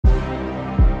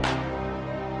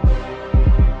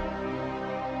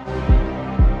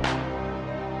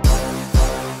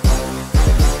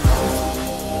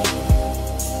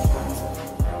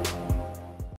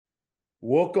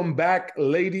Welcome back,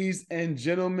 ladies and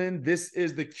gentlemen. This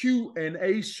is the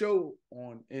Q&A show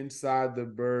on Inside the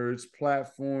Birds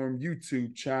platform,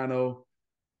 YouTube channel.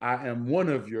 I am one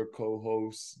of your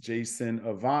co-hosts, Jason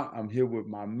Avant. I'm here with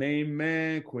my main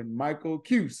man, Quintin Mikell.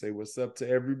 Q, say what's up to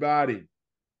everybody.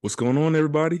 What's going on,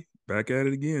 everybody? Back at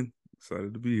it again.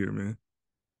 Excited to be here, man.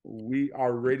 We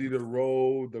are ready to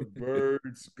roll. The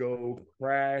Birds go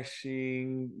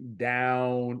crashing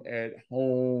down at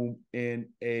home in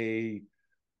a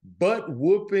butt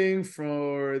whooping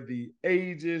for the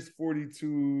ages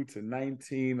 42 to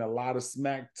 19. A lot of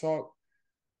smack talk.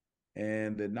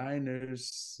 And the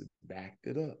Niners backed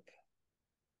it up.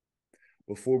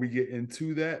 Before we get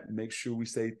into that, make sure we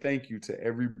say thank you to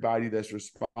everybody that's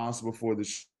responsible for the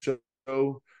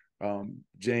show.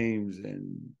 James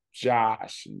and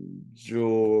Josh and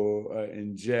Joel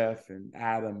and Jeff and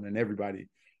Adam and everybody.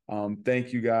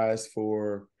 Thank you guys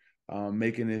for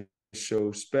making this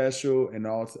show special, and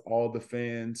all the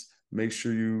fans. Make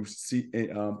sure you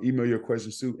email your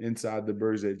questions to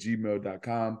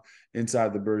insidethebirds@gmail.com,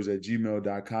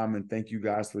 insidethebirds@gmail.com, and thank you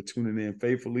guys for tuning in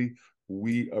faithfully.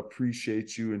 We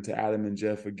appreciate you. And to Adam and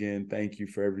Jeff again, thank you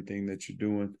for everything that you're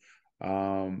doing.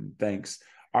 Thanks.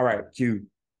 All right, Q,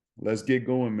 let's get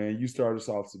going, man. You start us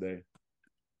off today.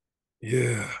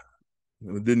 Yeah,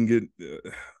 it didn't get.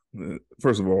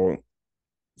 First of all,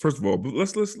 but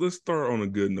let's start on a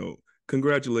good note.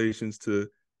 Congratulations to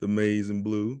the Maize and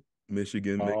Blue,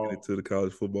 Michigan, making it to the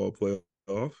college football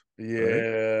playoff.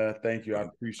 Yeah, right? Thank you. I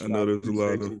appreciate. I know there's a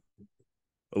lot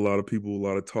of people, a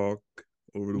lot of talk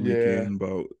over the weekend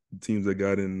about teams that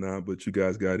got in and not, but you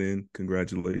guys got in.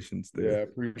 Congratulations there. Yeah, I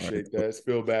appreciate that. It's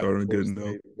feel bad starting a good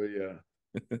note, but yeah.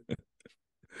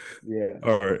 Yeah.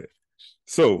 All right.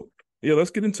 So yeah,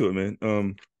 let's get into it, man.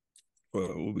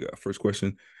 What we got? First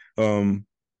question.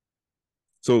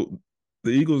 So the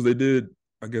Eagles, they did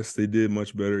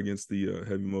much better against the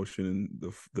heavy motion and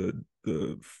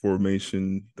the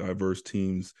formation diverse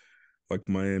teams like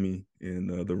Miami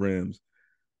and the Rams.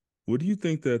 What do you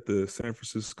think that the San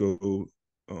Francisco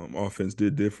offense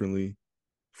did differently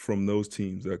from those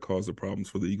teams that caused the problems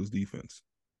for the Eagles defense?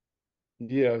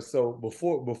 Yeah, so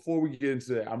before we get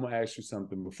into that, I'm gonna ask you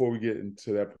something before we get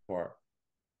into that part.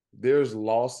 There's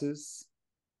losses,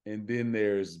 and then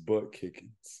there's butt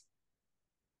kickings.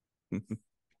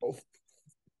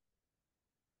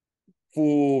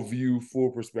 Full view,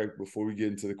 full perspective before we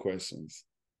get into the questions.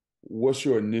 What's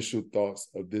your initial thoughts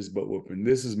of this butt whooping?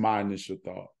 This is my initial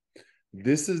thought.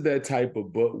 This is that type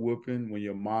of butt whooping when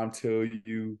your mom tell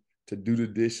you to do the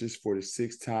dishes for the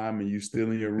sixth time and you still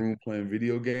in your room playing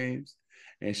video games,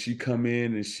 and she come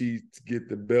in and she get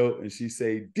the belt and she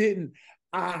say, "Didn't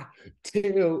I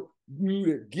tell you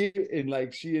to get it?" And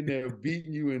like she in there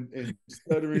beating you and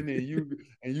stuttering, and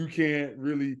you can't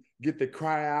really get the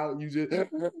cry out. You just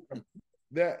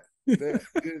that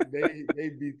they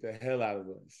beat the hell out of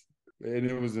us. And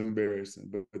it was embarrassing,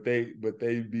 but they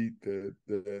beat they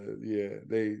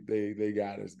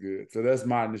got us good. So that's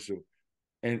my initial.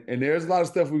 And there's a lot of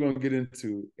stuff we're gonna get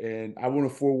into. And I want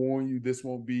to forewarn you, this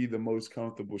won't be the most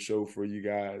comfortable show for you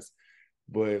guys,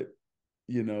 but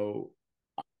you know,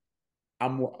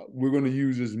 we're gonna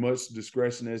use as much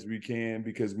discretion as we can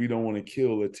because we don't want to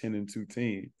kill a 10-2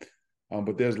 team.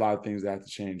 But there's a lot of things that have to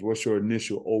change. What's your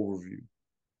initial overview?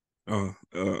 I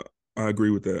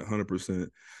agree with that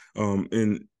 100%.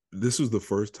 And this was the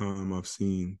first time I've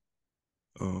seen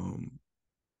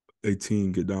a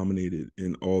team get dominated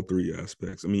in all three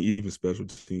aspects. I mean, even special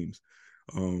teams.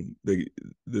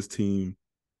 This team,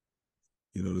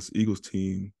 this Eagles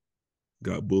team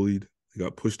got bullied. They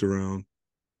got pushed around.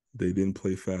 They didn't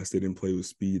play fast. They didn't play with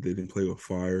speed. They didn't play with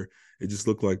fire. It just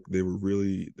looked like they were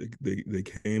really they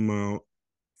came out.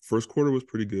 First quarter was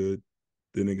pretty good.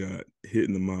 Then they got hit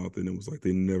in the mouth, and it was like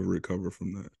they never recovered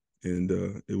from that. And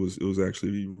it was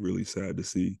actually really sad to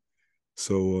see.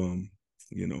 So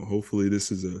hopefully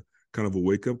this is a kind of a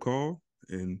wake up call.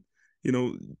 And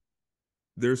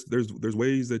there's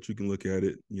ways that you can look at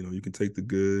it. You can take the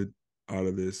good out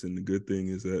of this, and the good thing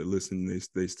is that listen,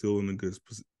 they still in a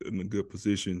good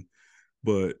position,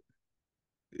 but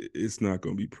it's not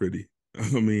going to be pretty.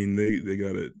 I mean, they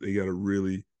gotta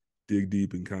really dig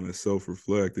deep and kind of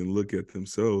self-reflect and look at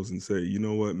themselves and say, you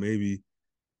know what, maybe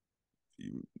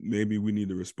we need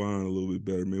to respond a little bit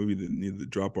better. Maybe we need to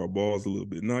drop our balls a little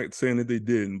bit. Not saying that they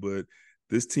didn't, but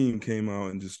this team came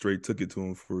out and just straight took it to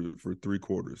them for 3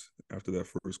 quarters after that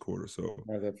first quarter. So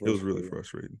it was really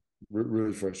frustrating.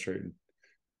 Really frustrating.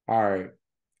 All right.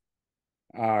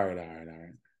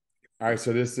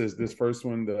 So this first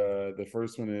one. The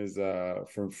first one is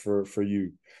for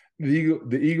you.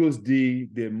 The Eagles D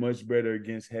did much better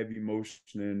against heavy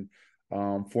motion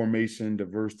formation,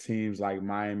 diverse teams like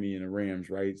Miami and the Rams,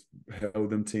 right? Held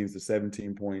them teams to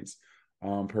 17 points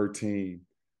per team.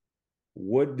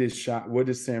 What did San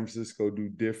Francisco do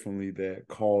differently that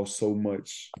caused so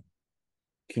much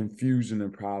confusion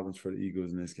and problems for the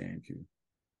Eagles in this game, Q?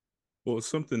 Well, it's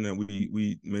something that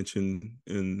we mentioned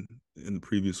in the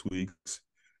previous weeks.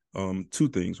 Two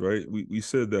things, right? We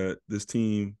said that this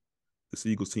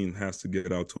Eagles team has to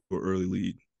get out to an early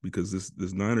lead because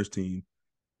this Niners team,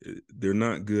 they're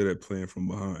not good at playing from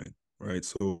behind, right?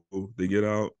 So they get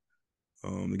out,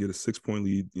 they get a 6-point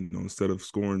lead. Instead of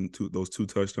scoring those two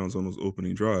touchdowns on those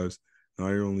opening drives, now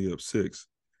you're only up 6.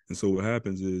 And so what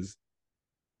happens is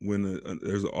when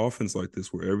there's an offense like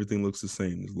this where everything looks the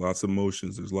same, there's lots of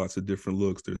motions, there's lots of different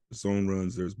looks, there's zone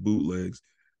runs, there's bootlegs,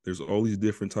 there's all these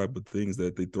different type of things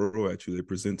that they throw at you, they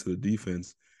present to the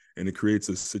defense, and it creates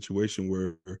a situation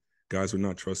where guys are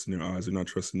not trusting their eyes, they're not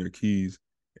trusting their keys,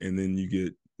 and then you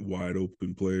get wide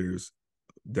open players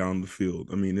down the field.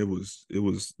 I mean, it was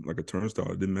like a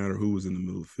turnstile. It didn't matter who was in the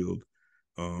middle of the field.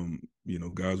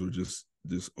 Guys were just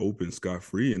open, scot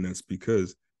free, and that's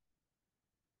because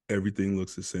everything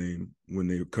looks the same. When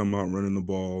they come out running the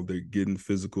ball, they're getting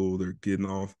physical, they're getting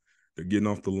off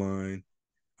the line.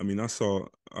 I mean, I saw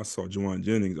Juwan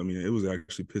Jennings. I mean, it was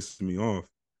actually pissing me off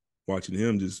watching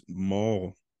him just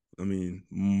maul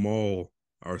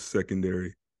our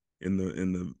secondary in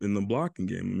the blocking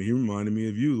game. I mean, he reminded me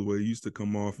of you, the way he used to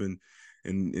come off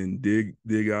and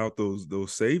dig out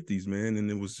those safeties, man.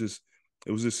 And it was just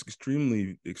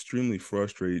extremely, extremely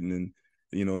frustrating. And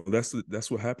that's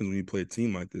what happens when you play a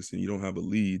team like this and you don't have a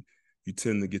lead. You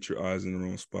tend to get your eyes in the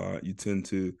wrong spot. You tend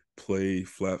to play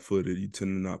flat-footed. You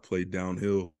tend to not play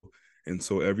downhill. And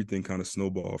so everything kind of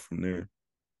snowballed from there.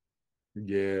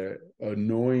 Yeah,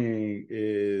 annoying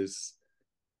is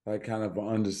like kind of an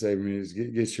understatement. Is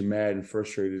gets you mad and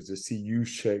frustrated to see you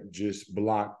check just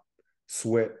block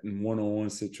sweat in one-on-one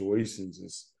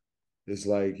situations. It's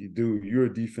like, dude, you're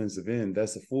a defensive end.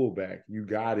 That's a fullback. You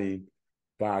got him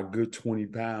by a good 20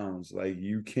 pounds. Like,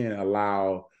 you can't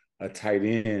allow a tight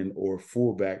end or a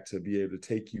fullback to be able to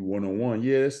take you one-on-one.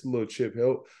 Yeah, it's a little chip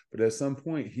help, but at some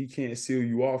point he can't seal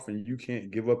you off and you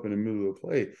can't give up in the middle of the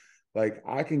play. Like,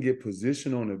 I can get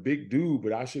position on a big dude,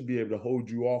 but I should be able to hold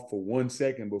you off for 1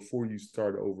 second before you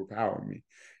start to overpower me.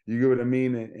 You get what I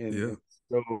mean? And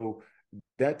so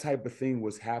that type of thing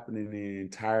was happening the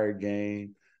entire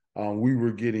game. We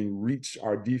were getting reached.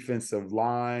 Our defensive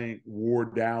line wore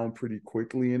down pretty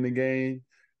quickly in the game.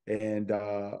 And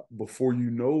before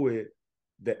you know it,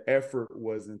 the effort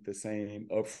wasn't the same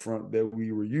up front that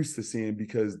we were used to seeing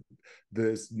because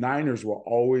the Niners were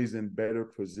always in better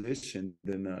position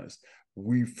than us.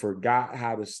 We forgot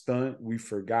how to stunt. We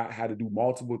forgot how to do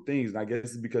multiple things. And I guess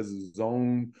it's because of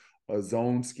a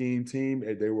zone scheme team,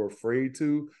 and they were afraid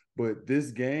to. But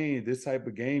this type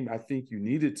of game, I think you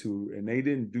needed to, and they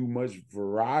didn't do much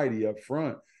variety up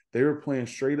front. They were playing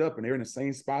straight up, and they were in the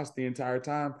same spots the entire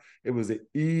time. It was an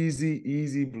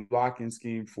easy blocking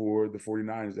scheme for the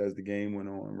 49ers as the game went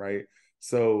on, right?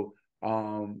 So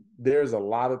there's a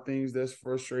lot of things that's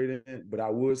frustrating, but I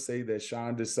would say that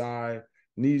Sean Desai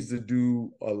needs to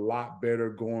do a lot better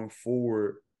going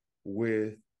forward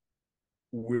with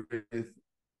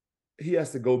he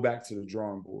has to go back to the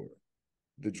drawing board.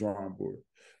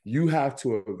 You have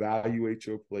to evaluate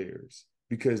your players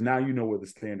because now you know what the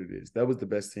standard is. That was the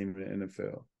best team in the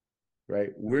NFL, right?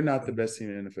 We're not the best team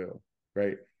in the NFL,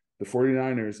 right? The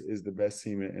 49ers is the best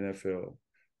team in the NFL,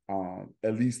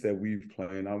 at least that we've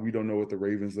played. Now, we don't know what the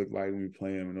Ravens look like when we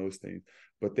play them and those things,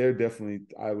 but they're definitely,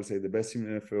 I would say, the best team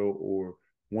in the NFL or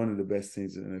one of the best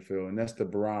teams in the NFL, and that's the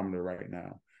barometer right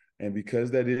now. And because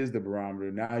that is the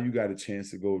barometer, now you got a chance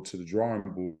to go to the drawing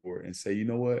board and say, you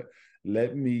know what?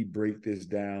 Let me break this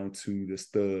down to the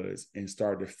studs and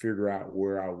start to figure out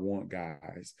where I want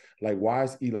guys. Like, why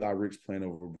is Eli Ricks playing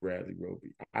over Bradley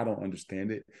Roby? I don't understand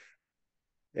it.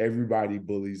 Everybody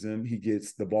bullies him. He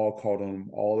gets the ball called on him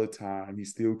all the time. He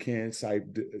still can't sift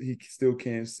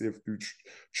through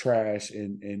trash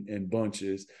and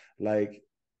bunches. Like,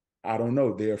 I don't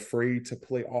know. They're afraid to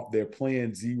play off. They're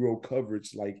playing zero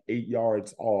coverage, like 8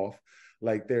 yards off.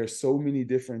 Like, there's so many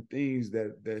different things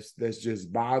that's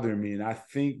just bothering me. And I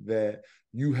think that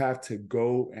you have to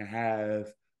go and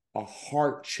have a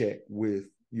heart check with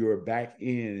your back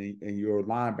end and your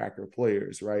linebacker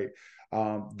players, right?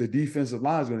 The defensive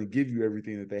line is going to give you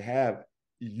everything that they have.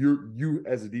 You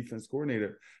as a defense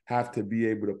coordinator have to be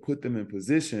able to put them in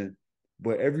position.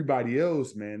 But everybody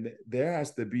else, man, there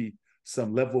has to be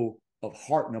some level of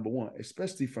heart, number one,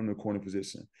 especially from the corner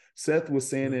position. Seth was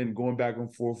saying it and going back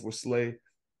and forth with Slay.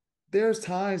 There's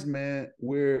times, man,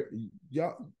 where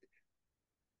y'all,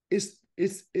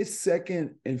 it's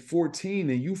second and 14,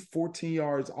 and you 14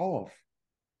 yards off.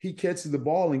 He catches the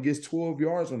ball and gets 12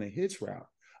 yards on a hitch route.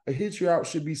 A hitch route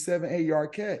should be 7-8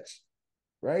 yard catch,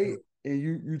 right? And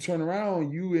you turn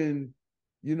around, you in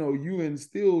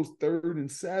still 3rd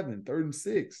and 7, 3rd and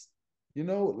 6.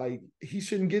 Like he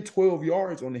shouldn't get 12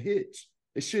 yards on the hitch.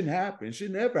 It shouldn't happen. It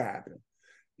should never happen.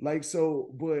 Like,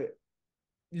 so, but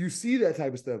you see that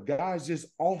type of stuff. Guys just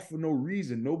off for no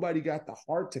reason. Nobody got the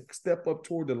heart to step up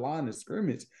toward the line of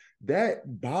scrimmage.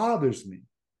 That bothers me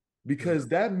because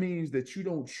that means that you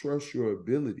don't trust your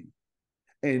ability.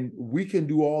 And we can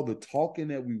do all the talking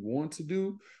that we want to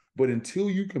do, but until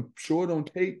you can show it on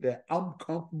tape that I'm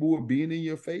comfortable with being in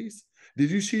your face.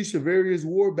 Did you see Shavarius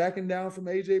Ward backing down from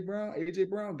AJ Brown? AJ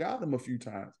Brown got him a few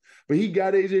times, but he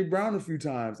got AJ Brown a few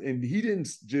times, and he didn't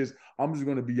just, I'm just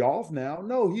going to be off now.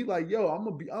 No, he like, yo,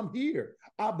 I'm here.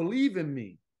 I believe in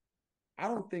me. I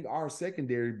don't think our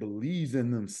secondary believes in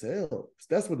themselves.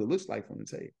 That's what it looks like from the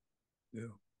tape.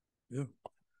 Yeah.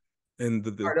 And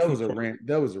the right, that was a rant.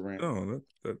 That was a rant. No,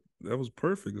 that was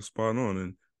perfect. It's spot on.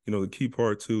 And the key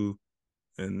part too,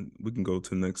 and we can go to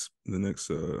the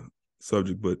next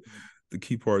subject, but the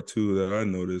key part too that I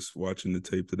noticed watching the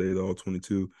tape today, the all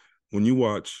 22, when you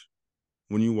watch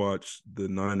the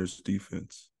Niners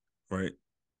defense, right?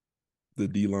 The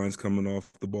D line's coming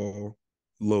off the ball,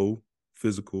 low,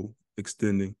 physical,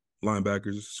 extending,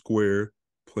 linebackers square,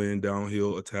 playing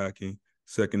downhill, attacking,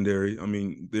 secondary. I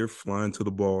mean, they're flying to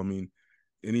the ball. I mean,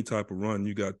 any type of run,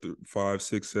 you got the 5,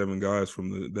 6, 7 guys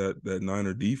from that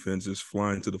Niner defense just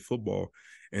flying to the football.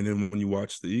 And then when you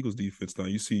watch the Eagles defense now,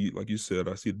 you see, like you said,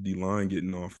 I see the D line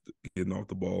getting off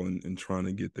the ball and trying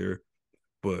to get there,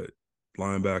 but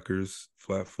linebackers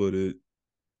flat-footed,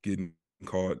 getting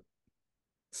caught,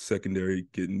 secondary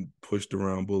getting pushed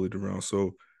around, bullied around.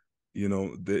 So,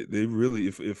 they really,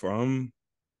 if I'm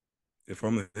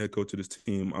the head coach of this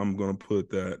team, I'm gonna put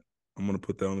that on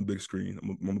the big screen.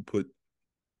 I'm gonna put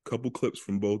couple clips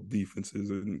from both defenses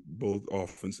and both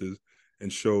offenses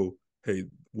and show, hey,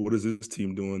 what is this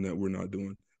team doing that we're not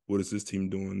doing? What is this team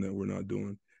doing that we're not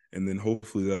doing? And then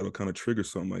hopefully that'll kind of trigger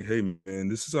something like, hey, man,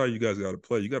 this is how you guys got to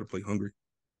play. You got to play hungry.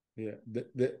 Yeah,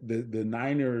 the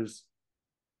Niners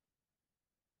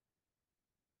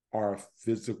are a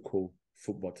physical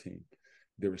football team.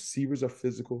 Their receivers are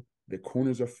physical. Their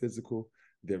corners are physical.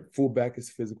 Their fullback is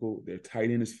physical. Their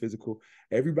tight end is physical.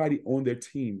 Everybody on their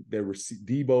team,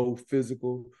 Debo,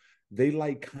 physical. They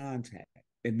like contact,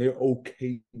 and they're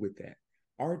okay with that.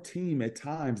 Our team at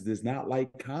times does not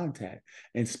like contact,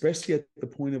 and especially at the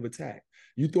point of attack.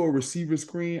 You throw a receiver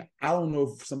screen, I don't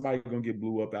know if somebody's going to get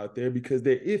blew up out there because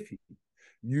they're iffy.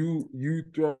 You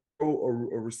throw a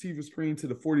receiver screen to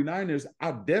the 49ers,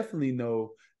 I definitely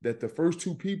know that the first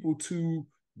two people to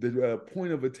the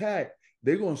point of attack,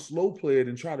 they're going to slow play it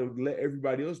and try to let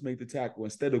everybody else make the tackle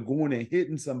instead of going and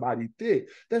hitting somebody thick.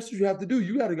 That's what you have to do.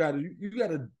 You got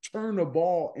to turn the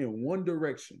ball in one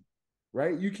direction,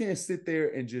 right? You can't sit there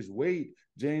and just wait.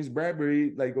 James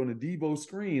Bradbury, like on the Debo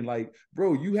screen, like,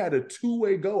 bro, you had a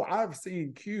two-way go. I've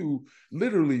seen Q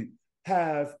literally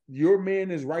have your man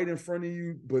is right in front of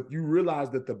you, but you realize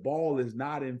that the ball is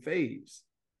not in phase,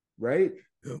 right?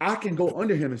 Yep. I can go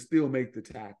under him and still make the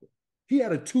tackle. He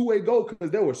had a two-way go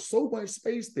because there was so much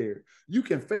space there. You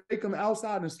can fake him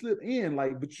outside and slip in,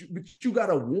 like, but you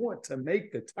gotta want to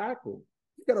make the tackle.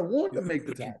 You gotta want to make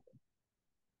the tackle.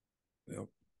 Yep.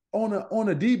 On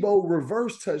a Debo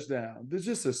reverse touchdown, there's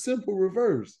just a simple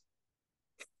reverse.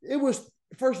 It was,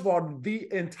 first of all, the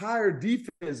entire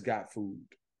defense got fooled.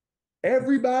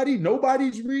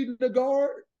 Nobody's reading the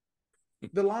guard.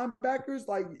 The linebackers,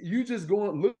 like, you just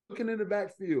looking in the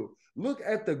backfield. Look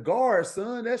at the guard,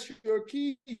 son. That's your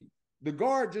key. The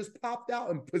guard just popped out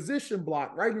and position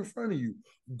block right in front of you.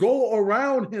 Go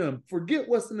around him. Forget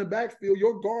what's in the backfield.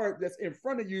 Your guard that's in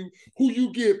front of you, who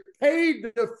you get paid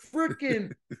to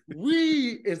freaking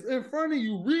read, is in front of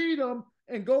you. Read them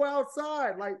and go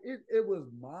outside. Like, it was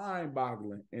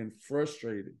mind-boggling and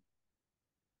frustrating.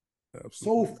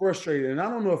 Absolutely. So frustrating. And I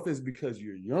don't know if it's because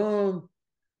you're young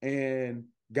and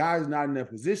guys not in that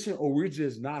position, or we're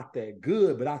just not that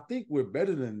good. But I think we're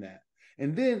better than that.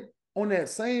 And then on that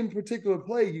same particular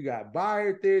play, you got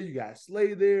Byard there, you got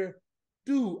Slay there.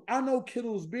 Dude, I know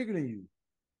Kittle's bigger than you.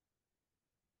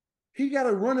 He got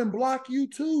to run and block you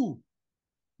too.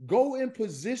 Go and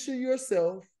position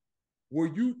yourself where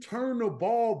you turn the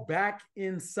ball back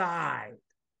inside.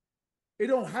 It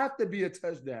don't have to be a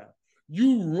touchdown.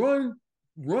 You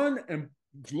run and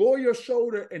lower your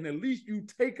shoulder, and at least you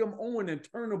take them on and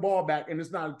turn the ball back, and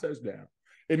it's not a touchdown.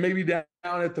 It may be down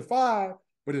at the 5,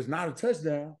 but it's not a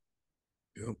touchdown.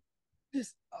 Yep.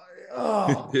 Just,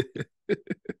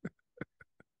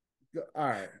 All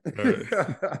right. All right.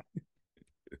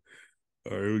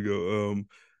 All right, here we go.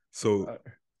 So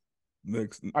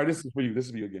next, all right, this is for you. This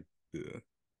is for you again. yeah,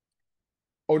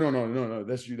 Oh no.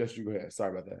 That's you. That's you. Go ahead.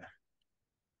 Sorry about that.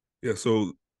 yeah.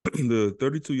 So the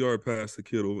 32-yard pass to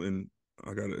Kittle, and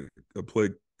I got a play.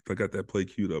 I got that play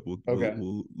queued up. Okay.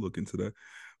 We'll look into that.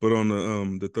 But on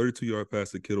the 32-yard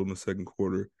pass to Kittle in the second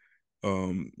quarter,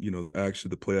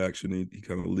 the play action, he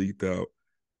kind of leaked out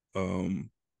on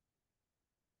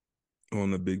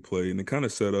the big play, and it kind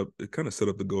of set up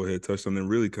the go ahead touchdown, and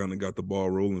really kind of got the ball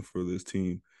rolling for this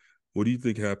team. What do you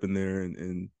think happened there,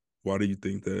 and why do you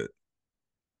think that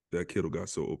Kittle got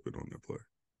so open on that play?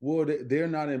 Well, they're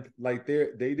not in like they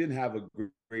didn't have a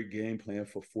great game plan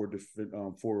for four different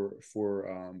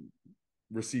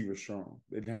receivers strong.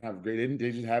 They didn't have great.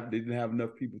 They didn't have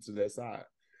enough people to that side,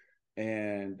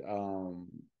 and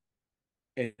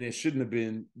it shouldn't have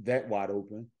been that wide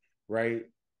open, right?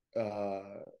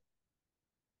 Uh,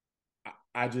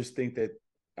 I just think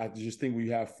when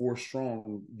you have four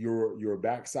strong, your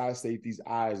backside safety's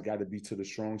eyes got to be to the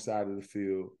strong side of the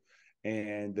field,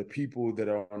 and the people that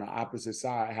are on the opposite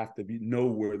side have to know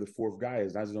where the fourth guy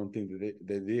is. I just don't think that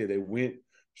they did. They went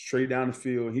straight down the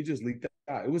field. And he just leaked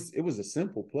out. It was a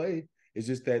simple play. It's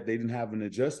just that they didn't have an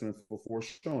adjustment for four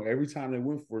strong. Every time they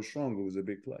went for strong, it was a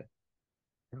big play.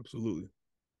 Absolutely.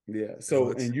 Yeah. Yeah,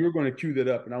 So, and you're going to cue that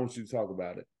up, and I want you to talk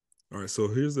about it. all right. So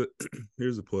here's a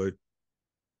play.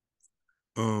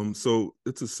 So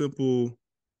it's a simple.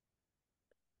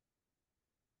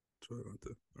 Try about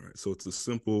that. All right. So it's a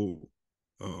simple,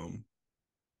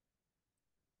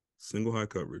 single high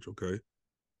coverage. Okay.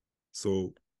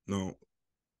 So now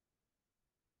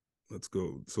let's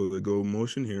go. So they go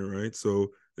motion here, right?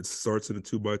 So it starts in a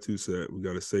 2-by-2 set. We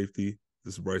got a safety.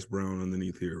 This is Bryce Brown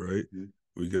underneath here, right? Mm-hmm.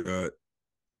 We got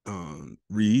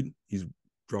Reed. He's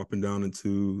dropping down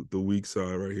into the weak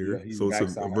side right here. Yeah, so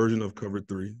it's a version of cover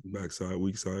 3, backside,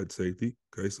 weak side safety.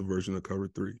 Okay, so version of cover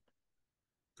 3.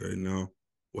 Okay, now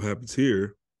what happens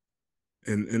here?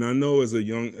 And I know as a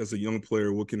young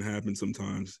player, what can happen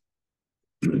sometimes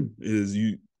is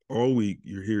you all week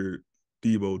you're here,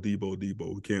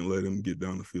 Debo. We can't let him get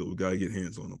down the field. We gotta get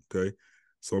hands on him. Okay,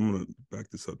 so I'm gonna back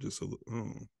this up just a little.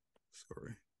 Oh,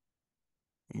 sorry.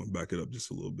 I'm gonna back it up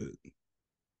just a little bit.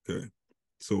 Okay,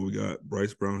 so we got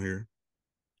Bryce Brown here.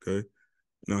 Okay,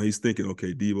 now he's thinking,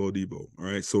 okay, Debo. All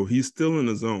right, so he's still in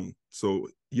the zone. So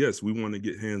yes, we want to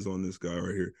get hands on this guy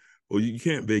right here. Well, you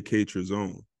can't vacate your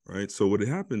zone, right? So what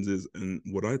happens is, and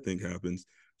what I think happens is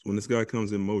when this guy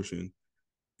comes in motion,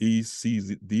 he sees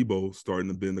Debo starting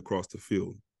to bend across the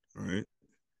field, all right?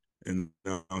 And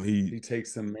now he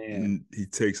takes him, man. He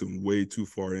takes him way too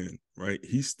far in, right?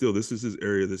 This is his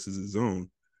area, this is his zone,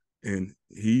 and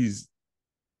he's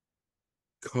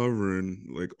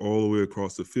covering like all the way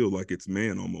across the field like it's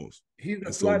man almost. He's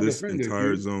the flat defender.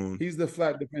 Entire zone. He's the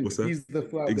flat defender. What's that? He's the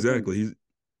flat exactly. defender.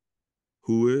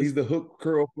 Who is? He's the hook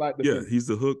curl flat defender. Yeah, he's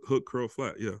the hook curl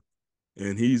flat. Yeah,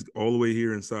 and he's all the way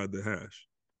here inside the hash.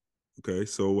 Okay,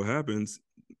 so what happens?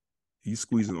 He's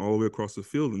squeezing all the way across the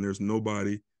field, and there's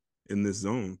nobody in this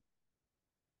zone.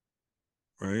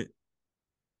 Right?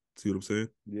 See what I'm saying?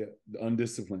 Yeah,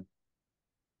 undisciplined.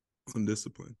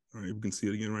 Undisciplined. All right, we can see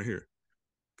it again right here.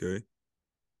 Okay.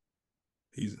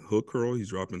 He's hook curl. He's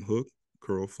dropping hook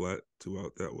curl flat 2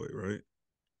 out that way. Right.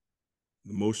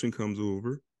 The motion comes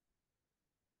over.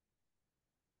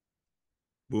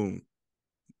 Boom.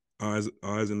 Eyes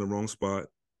in the wrong spot,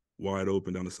 wide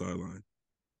open down the sideline.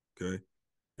 Okay.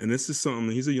 And this is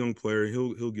something, he's a young player.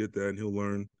 He'll get that and he'll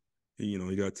learn. He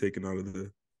got taken out of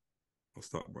the, I'll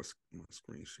stop my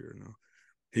screen share now.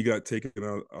 He got taken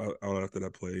out after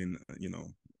that play and,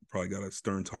 probably got a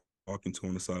stern talking to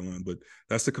on the sideline. But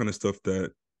that's the kind of stuff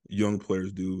that young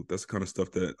players do. That's the kind of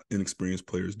stuff that inexperienced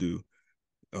players do.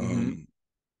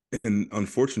 And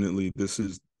unfortunately, this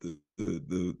is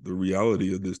the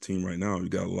reality of this team right now. You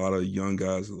got a lot of young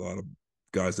guys, a lot of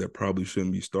guys that probably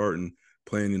shouldn't be starting,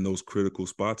 playing in those critical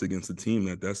spots against a team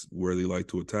that's where they like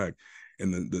to attack.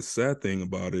 And the sad thing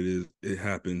about it is it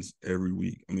happens every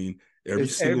week. I mean, every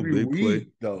single big play,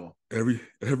 though.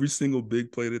 Every single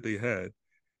big play that they had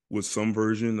was some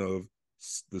version of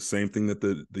the same thing that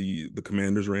the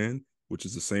Commanders ran, which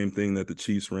is the same thing that the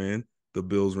Chiefs ran, the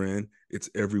Bills ran. It's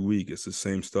every week. It's the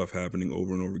same stuff happening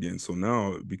over and over again. So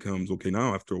now it becomes, okay,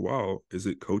 now after a while, is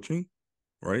it coaching,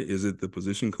 right? Is it the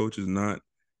position coaches not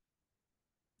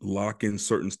locking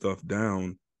certain stuff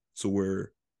down so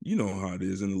where, you know how it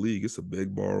is in the league, it's a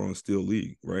big bar on steel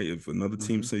league, right? If another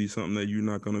team says something that you're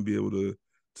not going to be able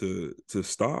to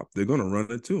stop, they're going to run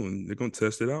it too, and they're going to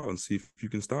test it out and see if you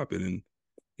can stop it. And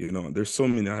I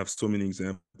have so many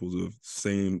examples of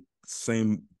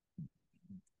same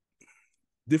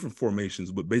different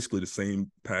formations, but basically the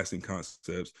same passing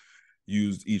concepts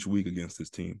used each week against this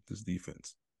team, this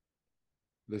defense.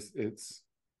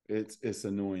 It's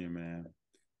annoying, man.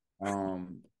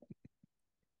 I'm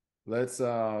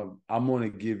gonna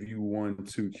give you one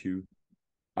too, Q.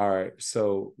 All right,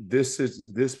 so this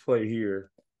play here.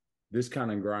 This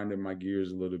kind of grinded my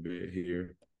gears a little bit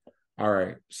here. All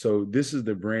right, so this is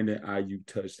the Brandon Ayuk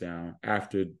touchdown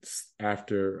after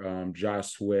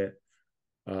Josh Sweat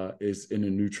is in the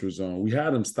neutral zone. We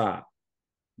had him stop.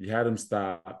 You had him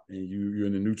stop, and you're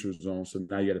in the neutral zone. So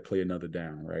now you got to play another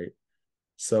down, right?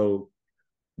 So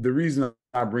the reason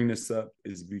I bring this up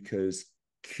is because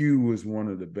Q was one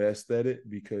of the best at it.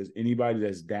 Because anybody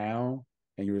that's down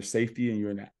and you're a safety and you're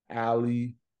in an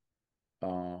alley,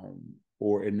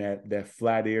 or in that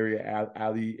flat area,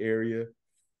 alley area,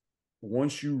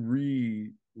 once you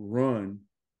read run,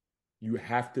 you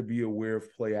have to be aware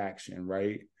of play action,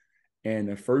 right? And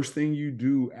the first thing you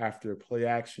do after play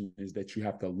action is that you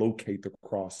have to locate the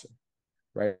crosser,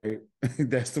 right?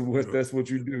 That's what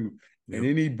you do. Yep. And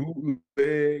any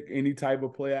bootleg, any type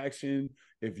of play action,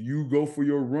 if you go for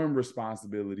your run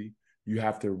responsibility, you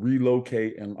have to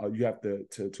relocate and you have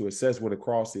to assess where the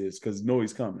cross is because you know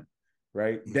he's coming,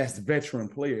 right? That's veteran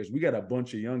players. We got a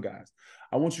bunch of young guys.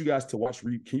 I want you guys to watch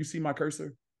Reed. Can you see my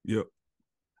cursor? Yep.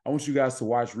 I want you guys to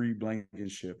watch Reed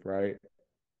Blankenship, right?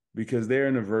 Because they're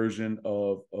in a version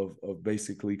of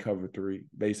basically cover three.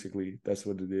 Basically, that's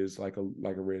what it is, like a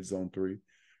red zone 3,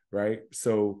 right?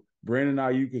 So Brandon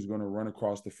Ayuk is going to run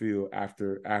across the field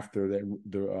after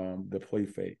the play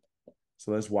fake.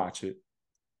 So let's watch it,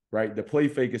 right? The play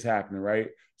fake is happening,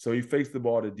 right? So he fakes the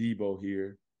ball to Debo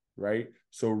here, right?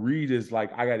 So Reed is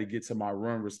like, I got to get to my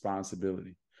run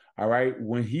responsibility. All right.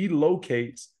 When he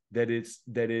locates that it's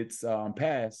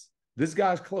pass, this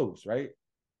guy's close, right?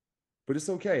 But it's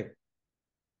okay.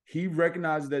 He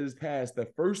recognizes that it's pass. The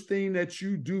first thing that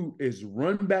you do is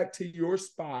run back to your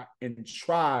spot and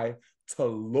try to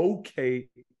locate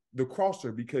the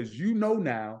crosser because you know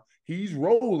now he's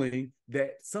rolling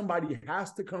that somebody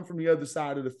has to come from the other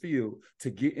side of the field to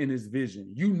get in his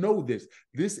vision. You know this.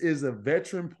 This is a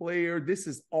veteran player. This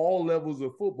is all levels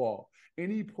of football.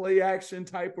 Any play action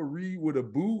type of read with a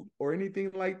boot or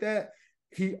anything like that,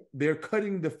 they're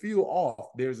cutting the field off.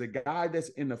 There's a guy that's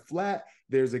in the flat.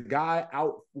 There's a guy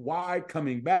out wide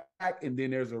coming back, and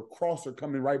then there's a crosser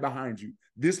coming right behind you.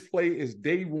 This play is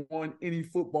day one, any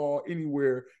football,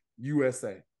 anywhere,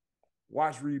 USA.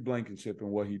 Watch Reed Blankenship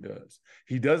and what he does.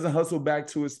 He doesn't hustle back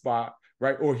to his spot,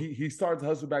 right? Or he starts to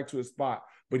hustle back to his spot,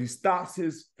 but he stops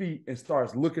his feet and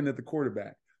starts looking at the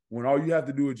quarterback. When all you have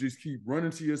to do is just keep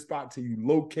running to your spot till you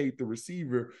locate the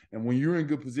receiver. And when you're in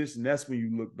good position, that's when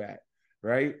you look back,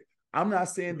 right? I'm not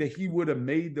saying that he would have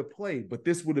made the play, but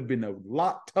this would have been a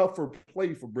lot tougher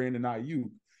play for Brandon Ayuk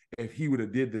if he would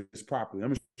have did this properly.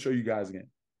 I'm going to show you guys again.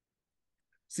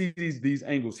 See these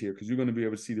angles here because you're going to be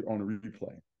able to see it on the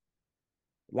replay.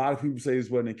 A lot of people say this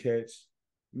wasn't a catch.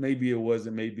 Maybe it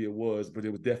wasn't, maybe it was, but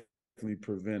it was definitely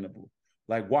preventable.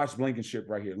 Like, watch Blankenship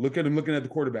right here. Look at him looking at the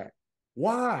quarterback.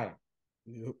 Why?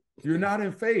 Yep. You're not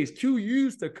in phase. Q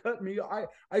used to cut me. I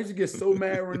used to get so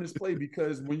mad running this play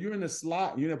because when you're in the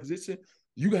slot, you're in a position,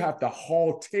 you have to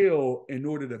haul tail in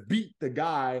order to beat the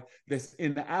guy that's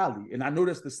in the alley. And I know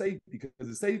that's the safety because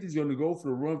the safety's going to go for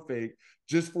the run fake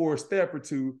just for a step or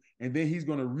two, and then he's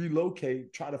going to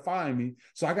relocate, try to find me.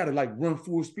 So I got to like run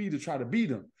full speed to try to beat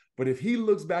him. But if he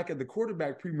looks back at the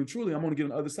quarterback prematurely, I'm going to get on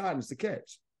the other side and it's a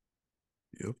catch.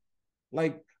 Yep.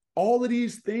 Like, all of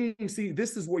these things, see,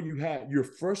 this is where you're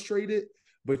frustrated,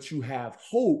 but you have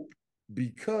hope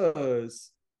because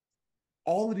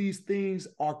all of these things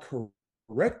are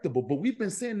correctable. But we've been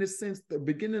saying this since the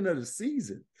beginning of the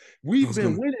season. We've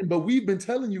been winning, but we've been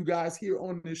telling you guys here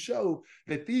on this show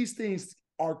that these things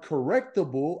are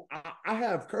correctable. I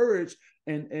have courage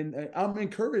and I'm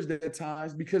encouraged at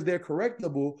times because they're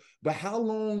correctable. But how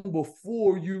long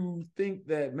before you think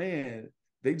that, man,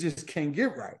 they just can't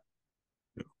get right?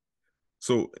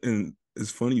 So, and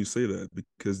it's funny you say that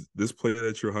because this play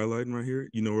that you're highlighting right here,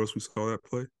 you know where else we saw that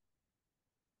play?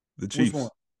 The Chiefs.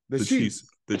 The Chiefs.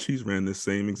 The Chiefs ran the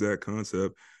same exact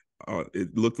concept.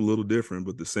 It looked a little different,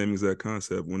 but the same exact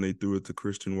concept when they threw it to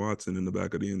Christian Watson in the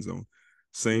back of the end zone.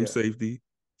 Same safety,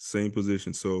 same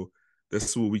position. So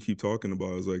that's what we keep talking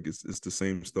about. Is like it's the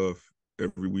same stuff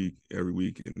every week,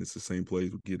 and it's the same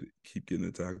plays we keep getting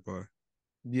attacked by.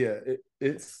 Yeah,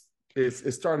 it's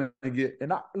starting to get,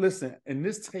 and listen, and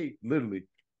this tape literally,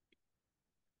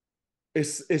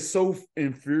 it's so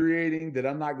infuriating that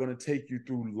I'm not going to take you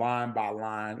through line by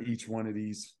line each one of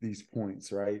these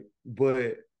points, right?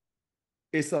 But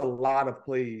it's a lot of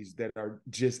plays that are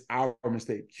just our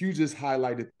mistake. Q just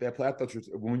highlighted that play. I thought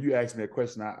when you asked me that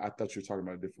question, I thought you were talking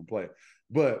about a different play.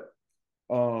 But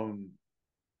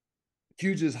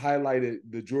Q just highlighted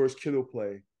the George Kittle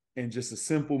play and just a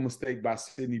simple mistake by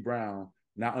Sidney Brown,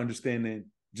 not understanding,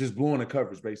 just blowing the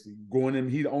coverage, basically. Going in,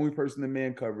 he the only person in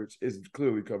man coverage is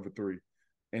clearly cover 3.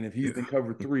 And if he's in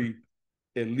cover 3,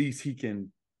 at least he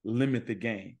can limit the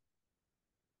game.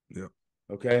 Yeah.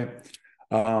 Okay.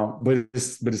 But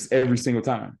it's every single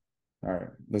time. All right,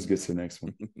 let's get to the next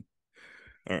one.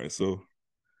 All right, so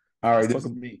all right, this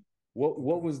is me.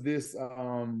 What was this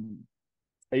A+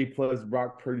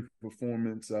 Brock Purdy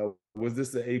performance? Was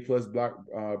this the A+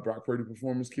 Brock Purdy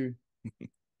performance, Q?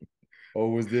 Or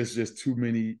was this just too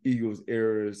many Eagles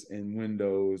errors and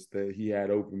windows that he had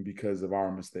open because of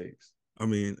our mistakes? I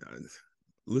mean,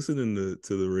 listening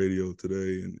to the radio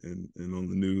today and on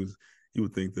the news, you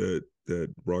would think that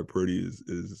Brock Purdy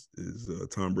is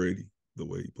Tom Brady the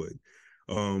way he played.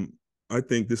 I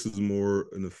think this is more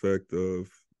an effect of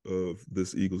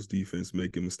this Eagles defense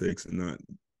making mistakes and not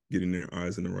getting their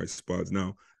eyes in the right spots.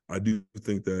 Now, I do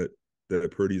think that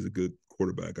Purdy is a good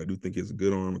quarterback. I do think he has a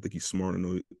good arm. I think he's smart.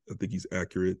 I think he's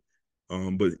accurate.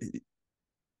 But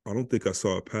I don't think I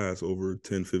saw a pass over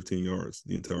 10, 15 yards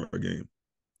the entire game.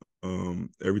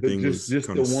 Everything was just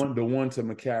the one to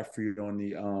McCaffrey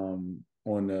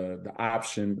on the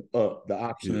option up, the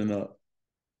option and up.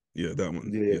 Yeah, that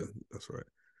one. Yeah, that's right.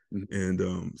 Mm-hmm.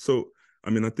 And so I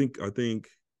mean, I think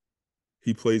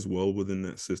he plays well within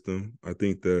that system. I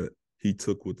think that he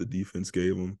took what the defense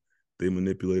gave him. They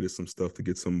manipulated some stuff to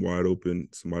get some wide open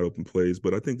plays.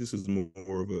 But I think this is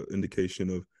more of an indication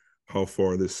of how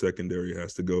far this secondary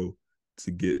has to go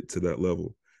to get to that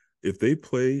level. If they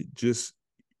play just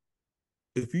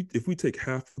if we take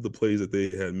half of the plays that they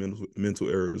had mental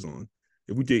errors on,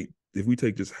 if we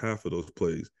take just half of those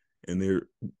plays and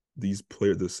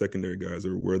the secondary guys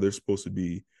are where they're supposed to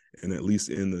be and at least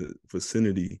in the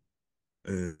vicinity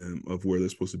of where they're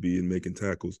supposed to be and making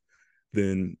tackles,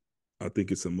 then I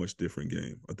think it's a much different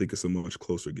game. I think it's a much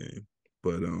closer game.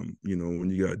 But when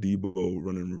you got Debo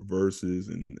running reverses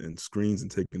and screens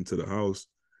and taking to the house,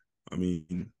 I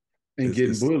mean, and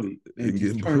getting bullied and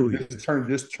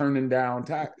just turning down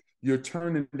tack. You're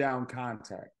turning down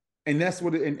contact, and that's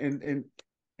what it.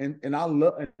 And I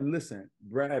love and listen,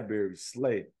 Bradbury,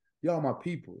 Slay, y'all my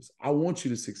peoples. I want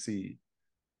you to succeed.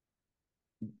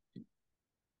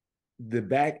 The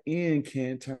back end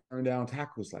can't turn down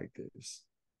tackles like this.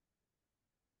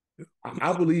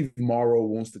 I believe Morrow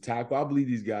wants to tackle. I believe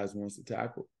these guys wants to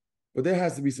tackle, but there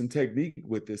has to be some technique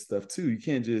with this stuff too. You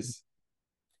can't just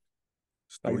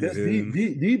like that's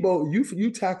Debo.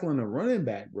 You tackling a running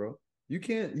back, bro. You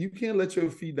can't let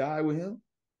your feet die with him.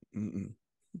 Mm-mm.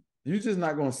 You're just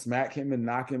not gonna smack him and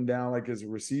knock him down like as a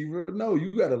receiver. No,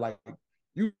 you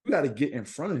gotta get in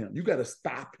front of him. You gotta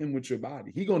stop him with your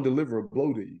body. He gonna deliver a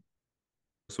blow to you.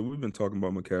 So we've been talking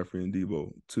about McCaffrey and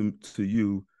Debo. To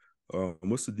you,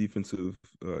 what's the defensive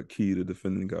key to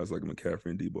defending guys like McCaffrey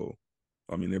and Debo?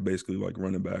 I mean, they're basically like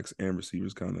running backs and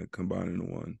receivers kind of combined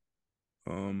into one.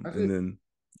 Then,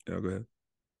 go ahead.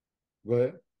 Go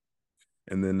ahead.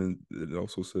 And then it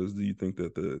also says, do you think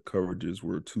that the coverages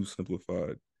were too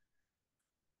simplified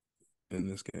in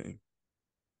this game?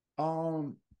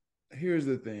 Here's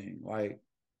the thing. Like,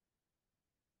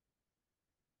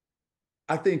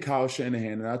 I think Kyle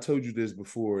Shanahan, and I told you this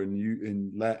before,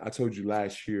 I told you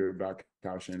last year about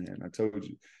Kyle Shanahan. I told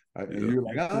you, and you were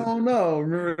like, I don't know.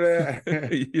 Remember that?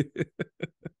 Yeah.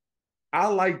 I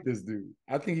like this dude.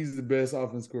 I think he's the best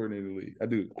offense coordinator in the league. I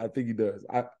do. I think he does.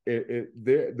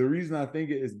 The reason I think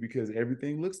it is because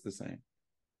everything looks the same.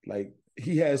 Like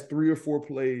he has 3 or 4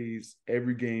 plays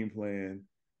every game plan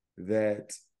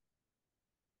that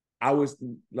let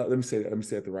me say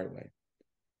it the right way.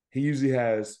 He usually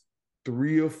has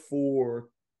 3 or 4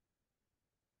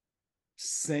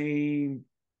 same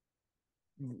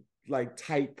like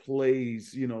type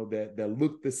plays, that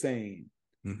look the same.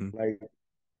 Mm-hmm. Like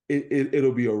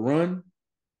it'll be a run,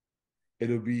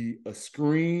 it'll be a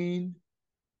screen,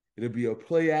 it'll be a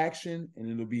play action, and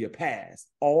it'll be a pass.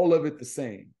 All of it the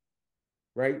same,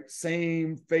 right?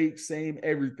 Same fake, same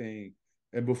everything.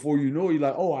 And before you know it, you're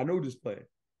like, oh, I know this play.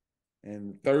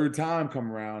 And third time come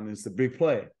around, and it's a big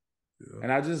play. Yeah.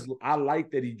 And I like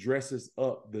that he dresses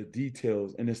up the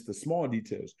details, and it's the small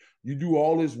details. You do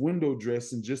all this window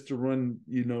dressing just to run,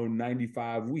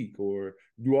 95 weak, or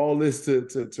do all this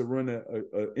to run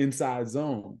a inside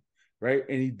zone, right?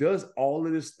 And he does all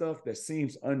of this stuff that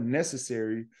seems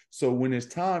unnecessary. So when it's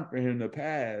time for him to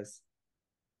pass,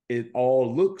 it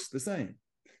all looks the same.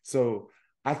 So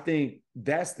I think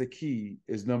that's the key.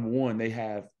 Is number one, they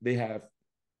have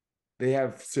They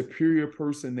have superior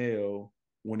personnel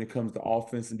when it comes to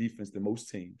offense and defense than most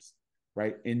teams,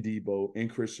 right? In Debo, in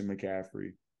Christian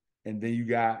McCaffrey, and then you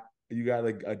got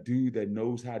a dude that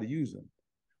knows how to use them.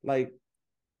 Like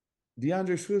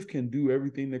DeAndre Swift can do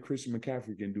everything that Christian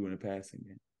McCaffrey can do in a passing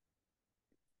game.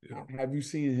 Yeah. Have you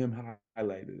seen him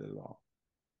highlighted at all?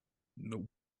 Nope.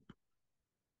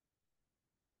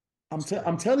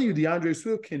 I'm telling you, DeAndre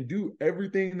Swift can do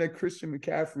everything that Christian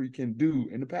McCaffrey can do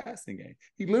in the passing game.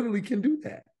 He literally can do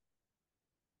that.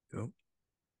 Yep.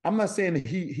 I'm not saying that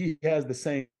he has the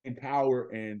same power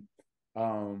and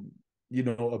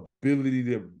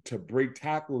ability to break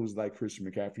tackles like Christian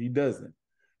McCaffrey. He doesn't.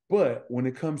 But when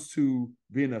it comes to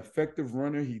being an effective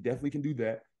runner, he definitely can do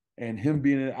that. And him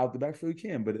being out the backfield, he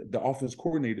can. But the offense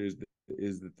coordinator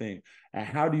is the thing. And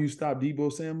how do you stop Debo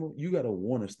Samuel? You got to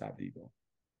want to stop Debo.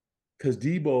 Because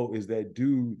Debo is that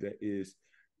dude that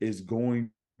is going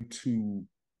to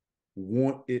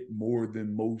want it more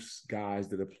than most guys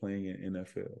that are playing in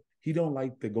NFL. He don't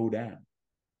like to go down.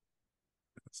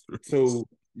 So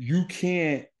you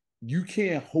can't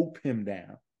hope him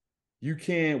down. You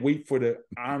can't wait for the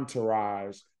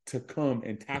entourage to come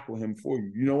and tackle him for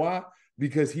you. You know why?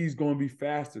 Because he's going to be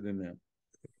faster than them.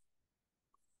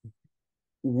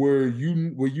 Where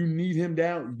you need him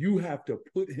down, you have to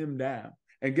put him down.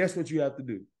 And guess what you have to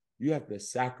do? You have to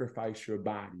sacrifice your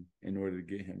body in order to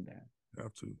get him down. You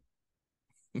have to.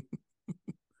 You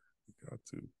got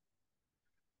to.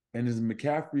 And is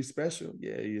McCaffrey special?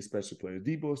 Yeah, he's a special player.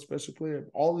 Debo, special player.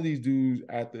 All of these dudes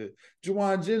at the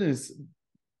Juwan Jennings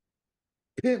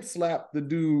pimp slapped the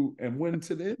dude and went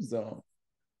into the end zone.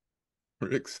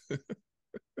 Ricks.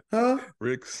 Huh?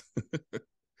 Ricks.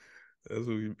 That's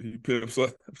what he pimp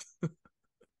slapped.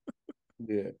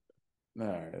 Yeah. All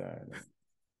right.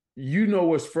 You know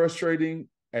what's frustrating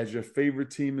as your favorite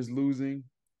team is losing?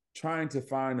 Trying to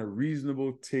find a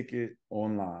reasonable ticket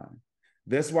online.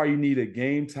 That's why you need a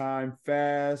Game Time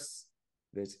Fast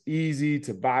that's easy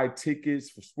to buy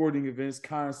tickets for sporting events,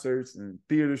 concerts, and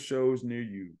theater shows near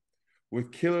you.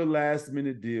 With killer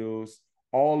last-minute deals,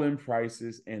 all-in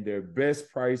prices, and their best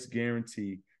price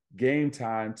guarantee, Game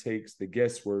Time takes the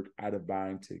guesswork out of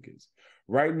buying tickets.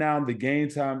 Right now, the Game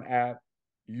Time app,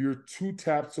 you're 2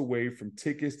 taps away from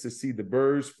tickets to see the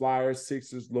Birds, Flyers,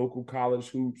 Sixers, local college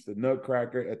hoops, the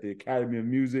Nutcracker at the Academy of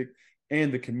Music,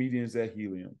 and the comedians at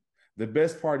Helium. The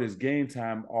best part is Game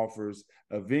Time offers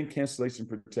event cancellation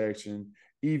protection,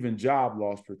 even job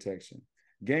loss protection.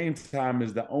 Game Time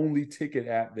is the only ticket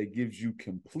app that gives you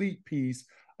complete peace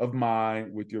of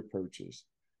mind with your purchase.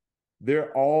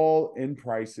 They're all in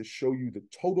prices, show you the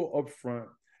total upfront,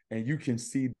 and you can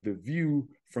see the view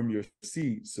from your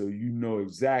seat so you know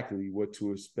exactly what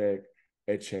to expect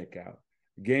at checkout.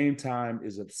 Game Time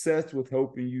is obsessed with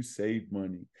helping you save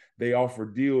money. They offer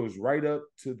deals right up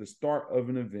to the start of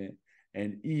an event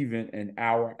and even an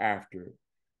hour after.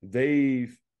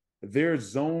 Their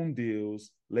zone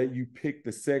deals let you pick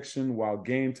the section while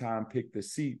Game Time pick the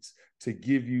seats to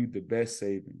give you the best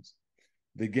savings.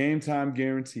 The Game Time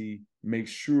guarantee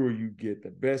makes sure you get the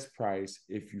best price.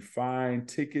 If you find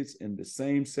tickets in the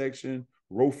same section,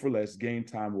 row for less, Game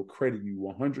Time will credit you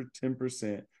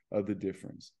 110% of the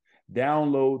difference.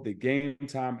 Download the Game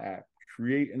Time app,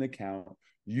 create an account,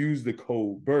 use the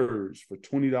code BIRDS for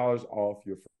 $20 off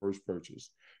your first purchase.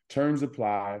 Terms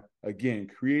apply. Again,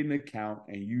 create an account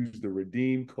and use the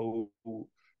redeem code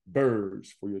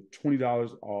BIRDS for your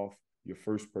 $20 off your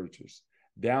first purchase.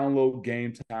 Download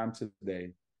Game Time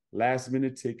today. Last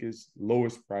minute tickets,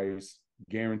 lowest price,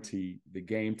 guaranteed. The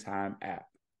Game Time app.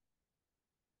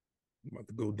 I'm about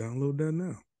to go download that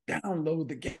now. Download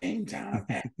the Game Time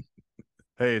app.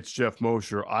 Hey, it's Jeff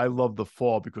Mosher. I love the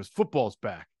fall because football's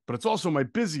back, but it's also my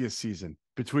busiest season.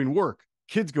 Between work,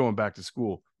 kids going back to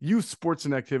school, youth sports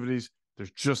and activities,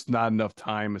 there's just not enough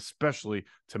time, especially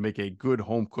to make a good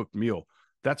home-cooked meal.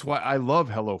 That's why I love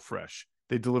HelloFresh.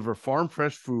 They deliver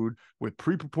farm-fresh food with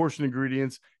pre-proportioned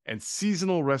ingredients and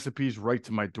seasonal recipes right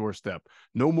to my doorstep.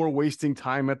 No more wasting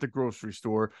time at the grocery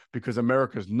store because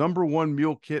America's #1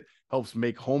 meal kit helps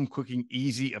make home cooking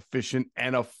easy, efficient,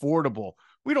 and affordable.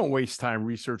 We don't waste time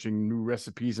researching new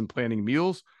recipes and planning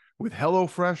meals. With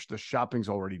HelloFresh, the shopping's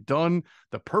already done.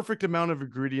 The perfect amount of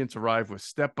ingredients arrive with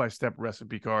step-by-step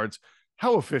recipe cards.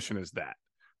 How efficient is that?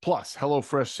 Plus,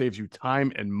 HelloFresh saves you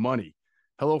time and money.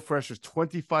 HelloFresh is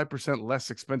 25%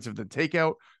 less expensive than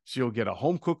takeout, so you'll get a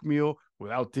home-cooked meal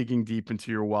without digging deep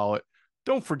into your wallet.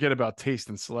 Don't forget about taste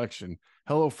and selection.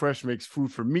 HelloFresh makes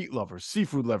food for meat lovers,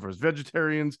 seafood lovers,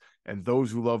 vegetarians, and those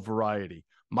who love variety.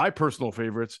 My personal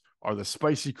favorites are the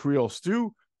spicy Creole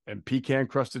stew and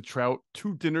pecan-crusted trout,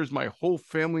 2 dinners my whole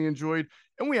family enjoyed,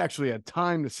 and we actually had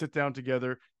time to sit down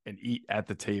together and eat at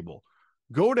the table.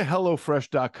 Go to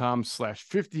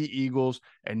HelloFresh.com/50Eagles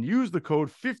and use the code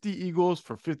 50Eagles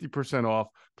for 50% off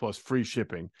plus free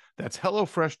shipping. That's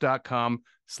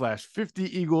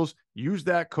HelloFresh.com/50Eagles. Use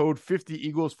that code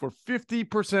 50Eagles for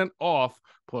 50% off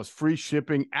plus free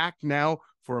shipping. Act now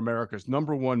for America's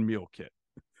 #1 meal kit.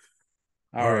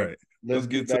 All right. Let's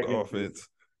get to the offense.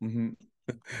 Mm-hmm.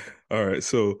 All right.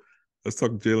 So let's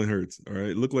talk Jalen Hurts. All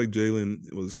right. It looked like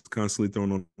Jalen was constantly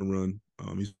throwing on the run.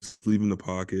 He's leaving the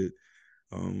pocket.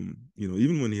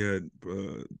 Even when he had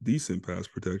decent pass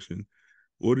protection.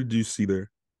 What did you see there?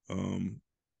 From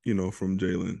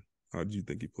Jalen? How did you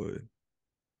think he played?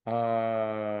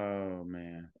 Oh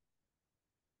man.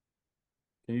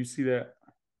 Can you see that?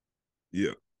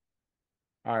 Yeah.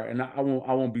 All right, and I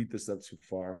won't beat this up too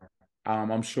far.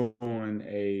 I'm showing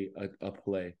a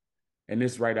play, and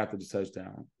it's right after the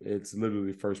touchdown. It's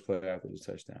literally the first play after the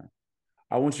touchdown.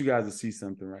 I want you guys to see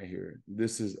something right here.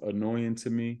 This is annoying to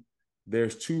me.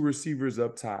 There's 2 receivers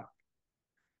up top.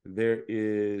 There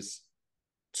is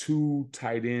 2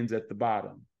 tight ends at the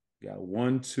bottom. You got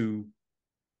 1, 2,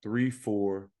 3,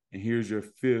 4, and here's your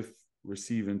 5th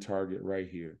receiving target right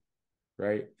here,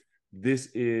 right?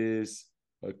 This is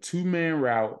a 2-man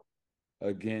route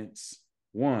against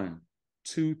 1,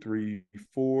 2, 3,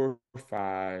 4,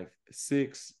 5,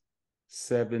 6,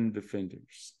 7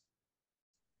 defenders.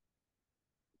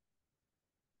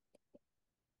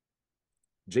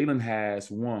 Jalen has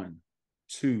 1,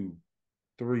 2,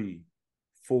 3,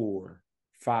 4,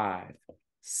 5,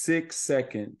 6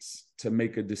 seconds to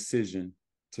make a decision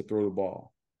to throw the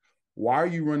ball. Why are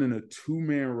you running a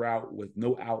 2-man route with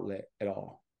no outlet at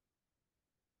all?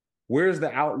 Where's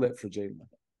the outlet for Jalen?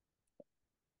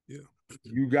 Yeah.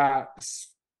 You got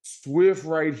Swift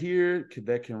right here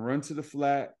that can run to the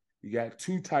flat. You got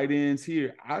 2 tight ends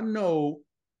here. I know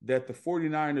that the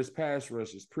 49ers pass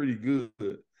rush is pretty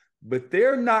good, but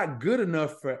they're not good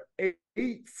enough for 8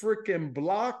 freaking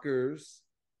blockers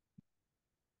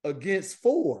against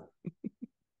 4.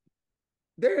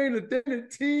 There ain't a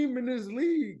team in this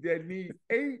league that need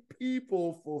 8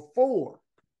 people for 4.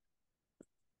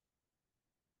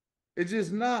 It's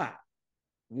just not.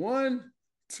 1,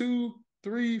 2,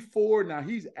 3, 4. Now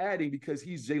he's adding because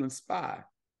he's Jalen's spy.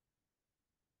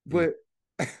 But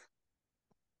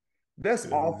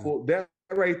that's awful. That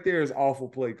right there is awful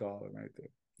play calling right there.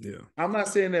 Yeah. I'm not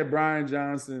saying that Brian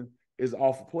Johnson is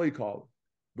awful play calling,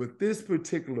 but this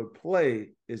particular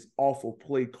play is awful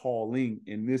play calling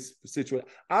in this situation.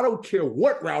 I don't care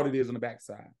what route it is on the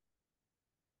backside.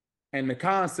 And the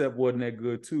concept wasn't that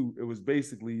good too. It was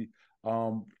basically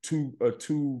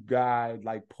two guy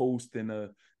like post in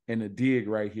a dig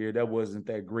right here. That wasn't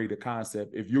that great a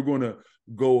concept. If you're gonna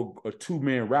go a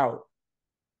 2-man route,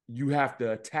 you have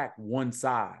to attack one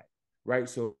side, right?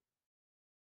 So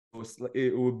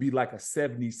it would be like a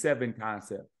 77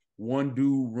 concept. One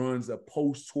dude runs a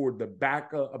post toward the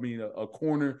back of, a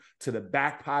corner to the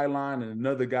back pylon, and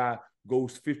another guy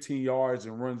goes 15 yards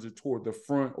and runs it toward the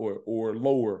front or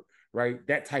lower, right?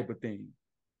 That type of thing.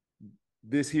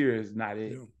 This here is not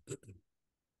it. Yeah.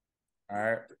 All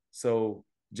right. So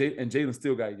Jalen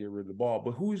still got to get rid of the ball,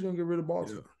 but who is going to get rid of the ball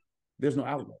to? There's no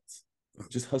outlets.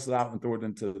 Just hustle out and throw it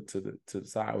into the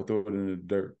side or throw it in the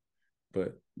dirt.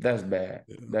 But that's bad.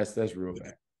 Yeah. That's real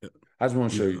bad. Yeah. I just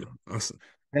want to show you.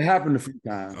 It happened a few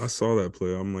times. I saw that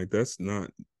play. I'm like, that's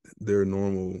not their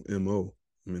normal MO.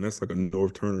 That's like a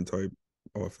North Turner type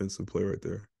offensive play right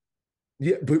there.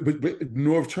 Yeah, but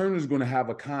North Turner is going to have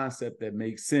a concept that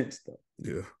makes sense though.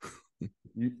 Yeah,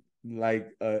 you like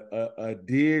a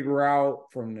dig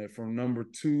route from number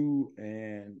 2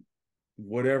 and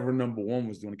whatever number 1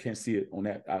 was doing. I can't see it on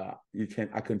that. I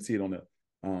couldn't see it on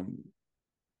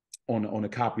the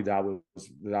copy that I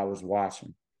was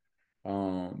watching.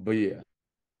 But yeah.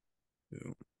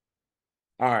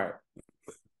 All right.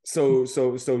 So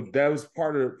that was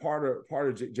part of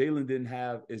Jalen didn't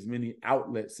have as many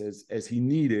outlets as he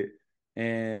needed,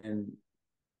 and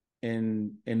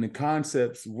the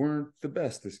concepts weren't the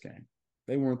best this game.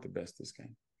 They weren't the best this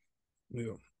game.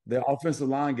 Yeah. The offensive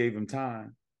line gave him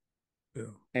time.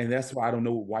 Yeah. And that's why I don't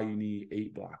know why you need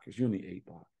 8 blockers. You don't need 8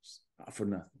 blockers for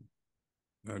nothing.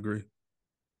 I agree.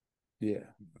 Yeah.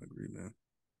 I agree, man.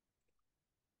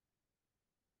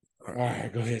 All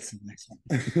right, go ahead to the next one.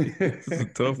 This is a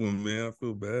tough one, man. I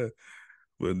feel bad.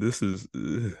 But this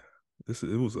it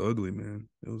was ugly, man.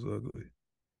 It was ugly.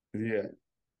 Yeah.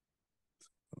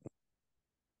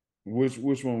 Which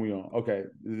one we on? Okay.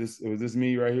 Was this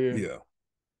me right here? Yeah.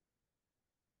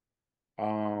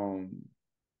 I'm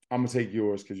gonna take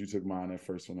yours because you took mine that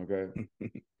first one, okay?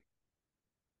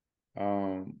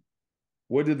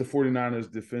 What did the 49ers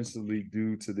defensively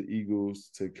do to the Eagles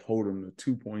to hold them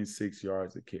to 2.6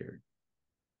 yards a carry?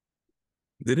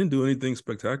 They didn't do anything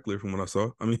spectacular from what I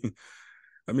saw. I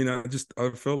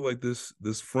felt like this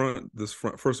front.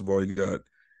 First of all, you got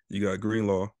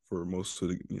Greenlaw for most of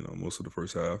the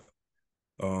first half.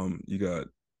 You got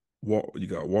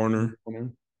Warner.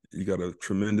 You got a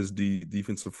tremendous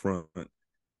defensive front.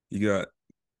 You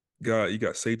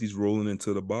got safeties rolling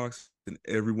into the box, and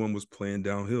everyone was playing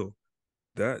downhill.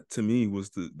 That to me was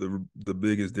the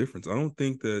biggest difference. I don't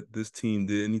think that this team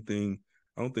did anything.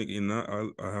 I don't think, and I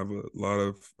have a lot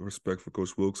of respect for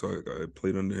Coach Wilkes. I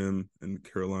played under him in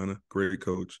Carolina, great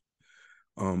coach.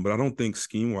 But I don't think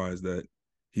scheme wise that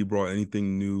he brought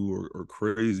anything new or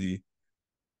crazy.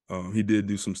 He did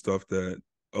do some stuff that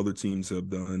other teams have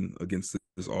done against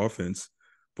this offense,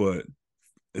 but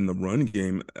in the run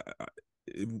game,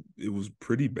 it was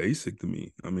pretty basic to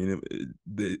me. I mean,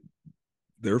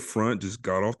 their front just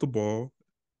got off the ball.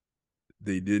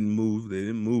 They didn't move,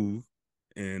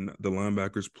 and the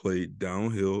linebackers played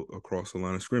downhill across the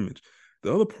line of scrimmage.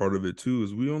 The other part of it too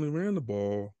is we only ran the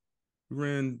ball. We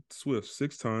ran Swift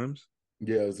 6 times.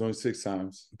 Yeah, it was only 6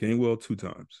 times. Gainwell 2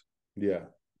 times. Yeah.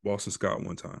 Boston Scott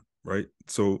 1 time, right?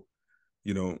 So,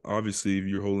 obviously if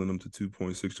you're holding them to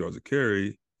 2.6 yards a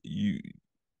carry, you're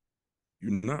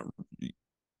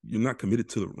not committed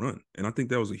to the run. And I think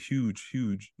that was a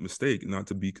huge mistake not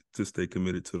to stay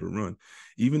committed to the run.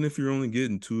 Even if you're only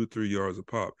getting 2 or 3 yards a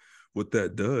pop, what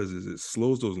that does is it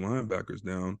slows those linebackers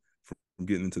down from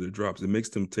getting into the drops. It makes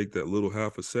them take that little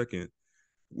half a second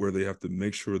where they have to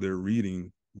make sure they're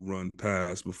reading run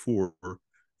pass before,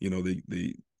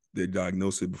 they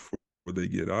diagnose it before they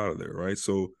get out of there, right?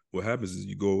 So what happens is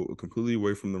you go completely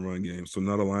away from the run game. So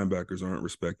now the linebackers aren't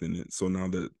respecting it. So now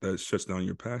that shuts down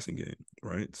your passing game,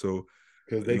 right? So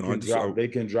because they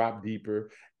can drop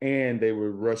deeper, and they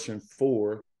were rushing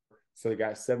 4, so they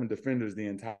got 7 defenders the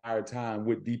entire time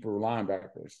with deeper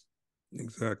linebackers.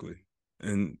 Exactly,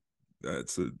 and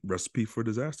that's a recipe for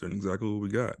disaster, and exactly what we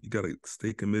got. You got to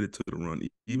stay committed to the run,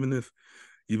 even if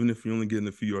you're only getting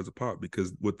a few yards a pop,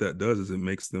 because what that does is it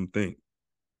makes them think.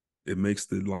 It makes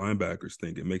the linebackers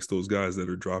think. It makes those guys that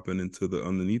are dropping into the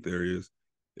underneath areas,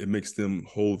 it makes them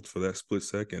hold for that split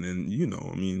second. And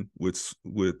with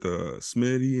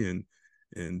Smitty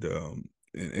and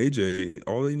AJ,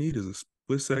 all they need is a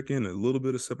split second, a little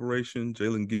bit of separation.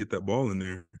 Jalen get that ball in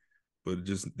there, but it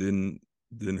just didn't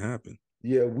happen.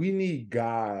 Yeah, we need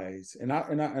guys, and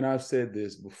I've said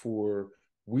this before.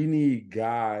 We need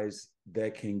guys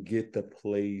that can get the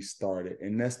play started,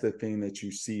 and that's the thing that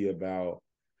you see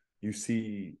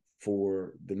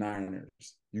for the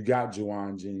Niners. You got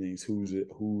Juwan Jennings, who's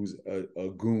a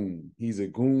goon. He's a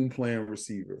goon playing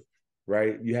receiver,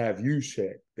 right? You have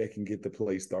Juszczyk that can get the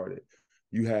play started.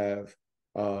 You have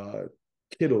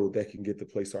Kittle that can get the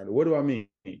play started. What do I mean?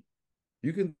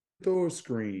 You can throw a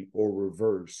screen or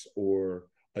reverse or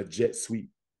a jet sweep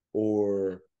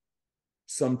or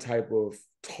some type of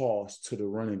toss to the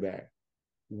running back.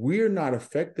 We're not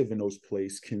effective in those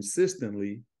plays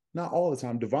consistently, not all the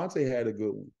time. Devontae had a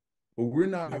good one, but we're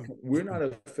not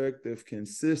effective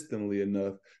consistently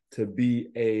enough to be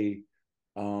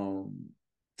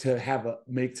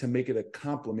to make it a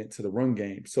complement to the run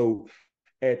game. So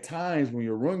at times when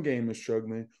your run game is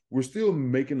struggling, we're still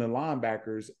making the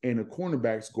linebackers and the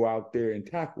cornerbacks go out there and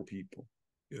tackle people.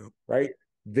 Yeah. Right?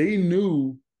 They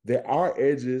knew that our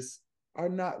edges are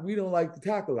not, we don't like to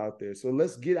tackle out there. So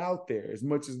let's get out there as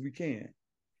much as we can.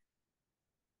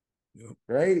 Yep.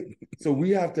 Right? So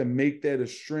we have to make that a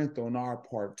strength on our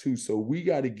part too. So we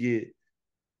got to get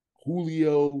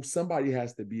Julio. Somebody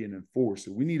has to be an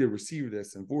enforcer. We need a receiver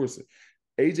that's an enforcer.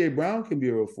 AJ Brown can be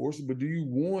a enforcer, but do you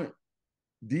want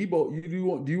Debo?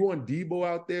 Do you want Debo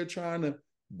out there trying to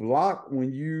block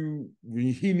when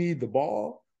he need the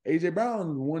ball? AJ Brown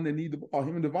is the one that need the ball.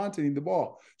 Him and Devontae need the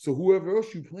ball. So whoever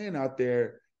else you playing out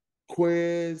there,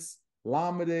 Quez,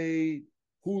 Lamade,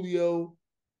 Julio,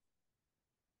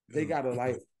 they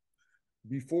gotta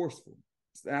be forceful.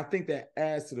 And I think that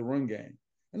adds to the run game.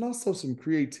 And also some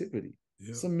creativity,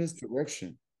 some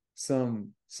misdirection,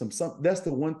 some that's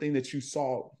the one thing that you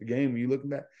saw the game when you're looking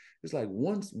back. It's like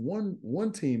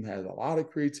one team has a lot of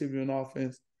creativity on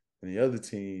offense and the other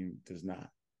team does not.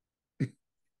 It's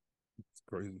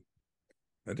crazy.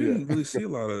 I didn't really see a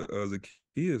lot of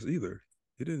Zacchaeus either.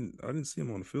 I didn't see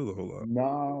him on the field a whole lot.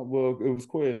 Nah, well, it was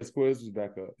Quez. Quez was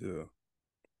back up. Yeah.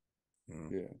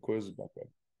 Yeah, Quez was back up.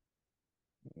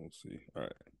 We'll see. All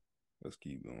right. Let's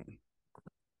keep going.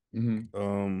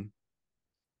 Mm-hmm.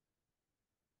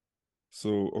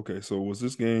 So was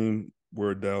this game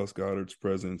where Dallas Goedert's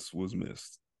presence was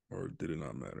missed, or did it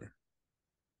not matter?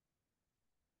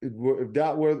 if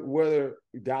that whether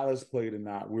Dallas played or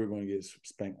not, we're going to get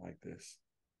spanked like this.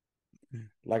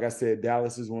 Like I said,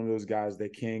 Dallas is one of those guys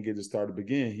that can get to start to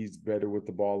begin. He's better with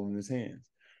the ball in his hands,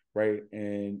 right?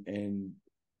 And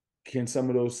can some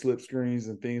of those slip screens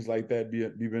and things like that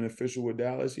be beneficial with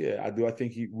Dallas? Yeah, I do. I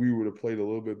think we would have played a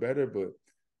little bit better, but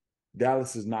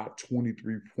Dallas is not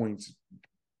 23 points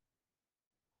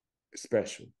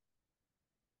special.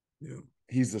 Yeah,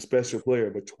 he's a special player,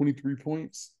 but 23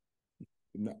 points,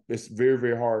 it's very,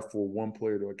 very hard for one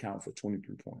player to account for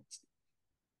 23 points.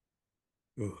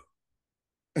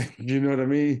 You know what I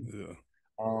mean? Yeah.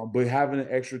 But having an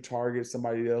extra target,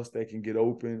 somebody else that can get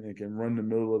open and can run the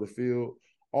middle of the field,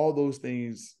 all those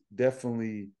things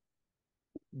definitely.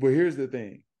 But here's the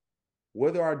thing: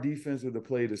 whether our defense would have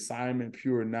played assignment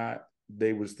pure or not,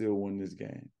 they would still win this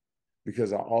game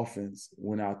because our offense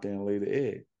went out there and laid the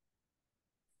egg.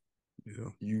 Yeah.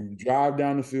 You drive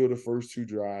down the field the first 2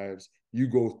 drives, you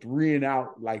go 3 and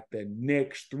out like the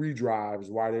next 3 drives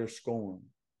while they're scoring.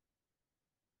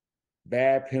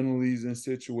 Bad penalties in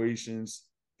situations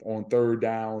on 3rd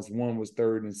downs. One was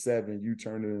 3rd and 7. You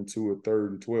turned it into a 3rd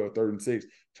and 12, 3rd and 6,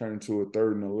 turned into a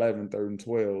 3rd and 11, 3rd and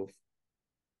 12.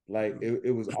 Like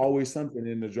it was always something.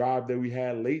 In the drive that we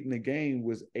had late in the game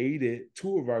was aided.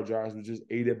 2 of our drives were just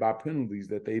aided by penalties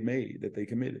that they made, that they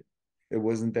committed. It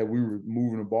wasn't that we were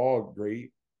moving the ball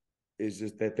great. It's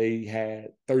just that they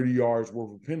had 30 yards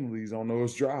worth of penalties on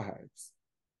those drives.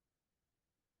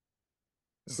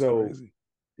 That's crazy.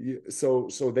 Yeah, so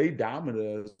they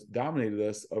dominated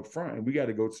us up front, and we got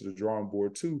to go to the drawing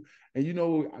board too. And you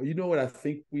know what I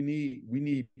think we need?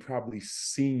 We probably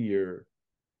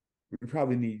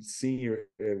need senior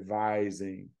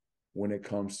advising when it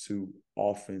comes to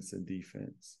offense and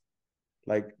defense.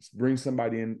 Like bring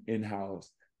somebody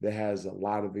in-house that has a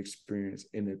lot of experience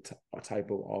in the type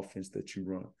of offense that you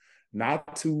run.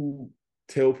 Not to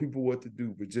tell people what to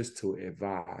do, but just to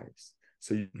advise.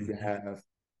 So you can have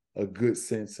a good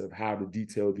sense of how to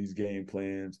detail these game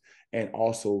plans and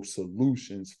also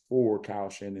solutions for Kyle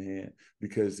Shanahan,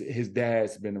 because his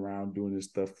dad's been around doing this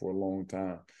stuff for a long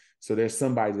time. So there's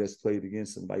somebody that's played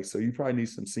against him. Like, so you probably need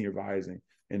some senior advising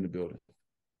in the building.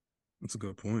 That's a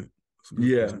good point. That's a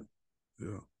good point.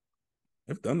 Yeah.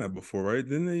 They've done that before, right?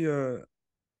 Didn't they?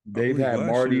 They've had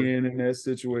Marty in that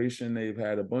situation. They've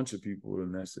had a bunch of people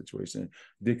in that situation.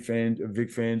 Vic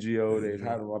Fangio. They've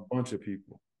had a bunch of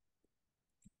people.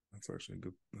 That's actually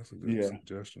good. That's a good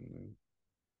suggestion, man.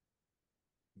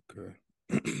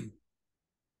 Okay.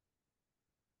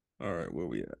 All right, where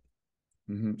we at?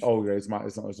 Mm-hmm. Oh, yeah, it's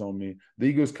on me. The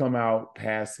Eagles come out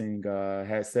passing,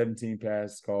 had 17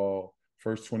 passes called,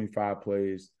 first 25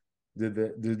 plays. Did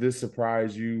this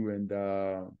surprise you? And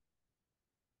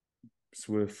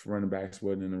Swift running backs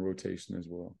wasn't in the rotation as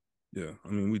well. Yeah, I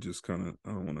mean, we just kind of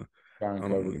I don't want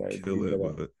to kill it,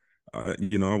 but I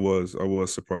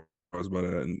was surprised by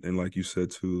that, and like you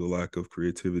said too, the lack of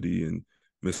creativity and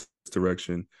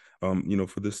misdirection.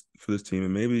 For this team,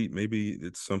 and maybe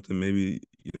it's something. Maybe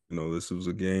this was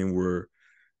a game where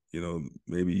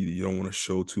maybe you don't want to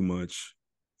show too much.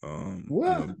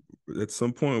 At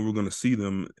some point we're going to see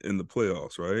them in the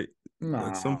playoffs, right? Nah.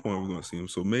 At some point we're going to see them.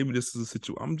 So maybe this is a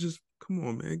situation. Come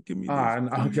on, man, give me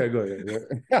this. Okay, go ahead.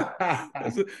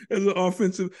 as an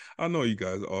offensive, I know you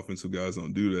guys, offensive guys,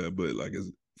 don't do that, but like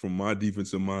from my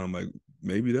defensive mind, I'm like,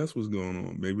 maybe that's what's going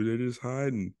on. Maybe they're just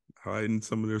hiding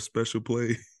some of their special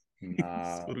play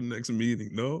for the next meeting.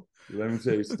 No, let me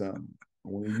tell you something.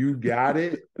 When you got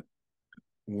it,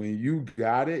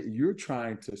 you're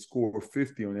trying to score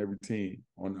 50 on every team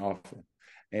on offense.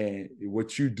 And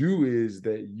what you do is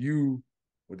that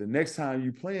the next time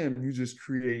you play them, you just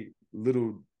create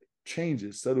little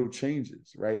changes, subtle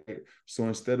changes, right? So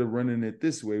instead of running it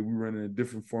this way, we run in a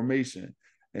different formation.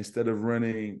 Instead of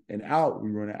running an out, we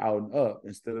run it out and up.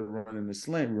 Instead of running the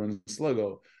slant, we run the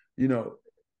sluggo.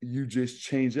 You just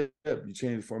change it up. You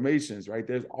change the formations, right?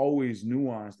 There's always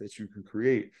nuance that you can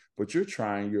create, but you're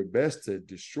trying your best to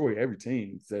destroy every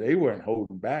team. So they weren't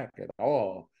holding back at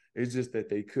all. It's just that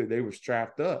they were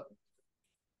strapped up.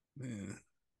 Man,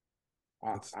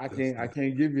 I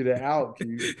can't give you the out,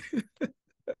 Q.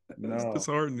 No, that's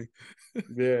disheartening.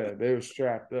 Yeah, they were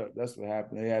strapped up. That's what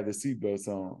happened. They had the seatbelts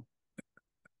on.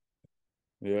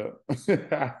 Yeah.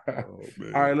 Oh,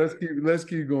 man. All right, let's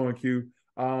keep going, Q.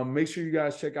 Make sure you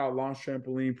guys check out Launch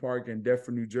Trampoline Park in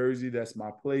Deptford, New Jersey. That's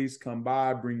my place. Come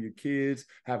by, bring your kids,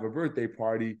 have a birthday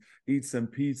party, eat some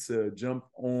pizza, jump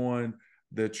on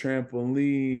the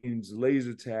trampolines,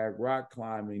 laser tag, rock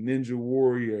climbing, Ninja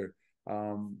Warrior.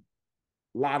 A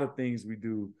lot of things we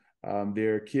do.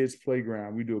 Their kids'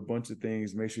 playground. We do a bunch of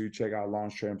things. Make sure you check out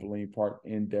Launch Trampoline Park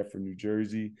in Deptford, New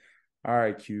Jersey. All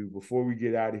right, Q. Before we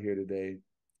get out of here today,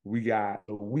 we got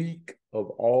a week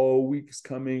of all weeks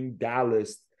coming.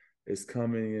 Dallas is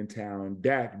coming in town.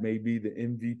 Dak may be the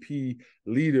MVP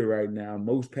leader right now,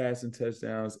 most passing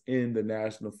touchdowns in the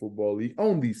National Football League.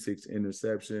 Only 6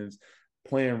 interceptions,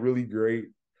 playing really great.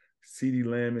 CeeDee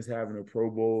Lamb is having a Pro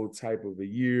Bowl type of a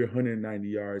year, 190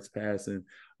 yards passing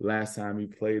last time he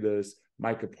played us.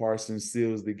 Micah Parsons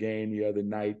seals the game the other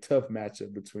night. Tough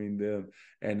matchup between them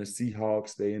and the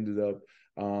Seahawks. They ended up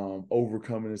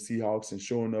overcoming the Seahawks and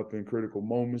showing up in critical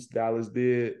moments. Dallas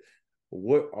did.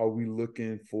 What are we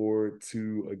looking forward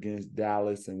to against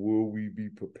Dallas, and will we be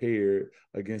prepared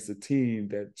against a team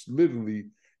that literally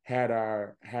had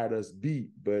us beat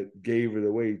but gave it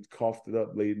away, coughed it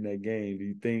up late in that game? Do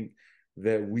you think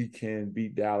that we can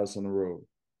beat Dallas on the road?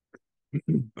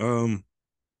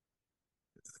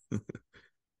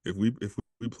 If we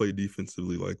play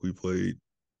defensively like we played,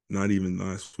 not even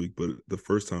last week, but the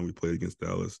first time we played against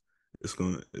Dallas, it's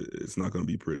not gonna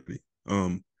be pretty.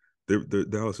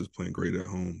 Dallas is playing great at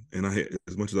home, and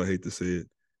as much as I hate to say it,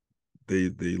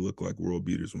 they look like world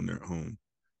beaters when they're at home.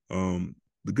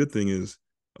 The good thing is,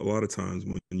 a lot of times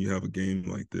when you have a game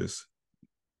like this,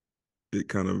 it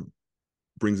kind of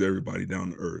brings everybody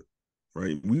down to earth,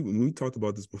 right? When we talked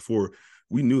about this before,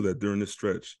 we knew that during this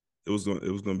stretch, it was going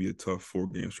to be a tough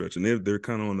 4-game stretch, and they're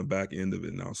kind of on the back end of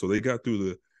it now. So they got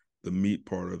through the meat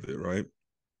part of it, right?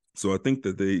 So I think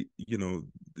that they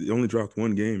only dropped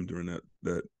 1 game during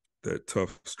that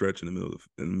tough stretch in the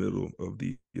middle of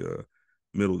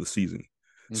the season.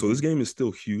 Mm-hmm. So this game is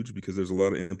still huge because there's a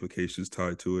lot of implications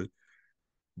tied to it.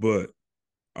 But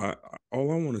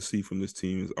all I want to see from this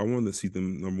team is I want to see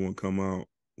them, number one, come out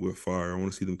with fire. I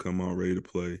want to see them come out ready to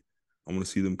play. I want to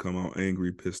see them come out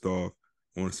angry, pissed off.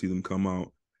 I want to see them come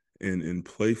out and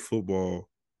play football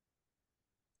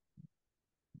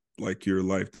like your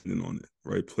life depended on it,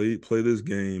 right? Play this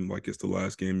game like it's the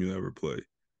last game you ever play.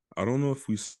 I don't know if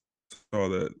we saw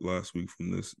that last week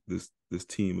from this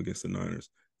team against the Niners.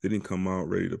 They didn't come out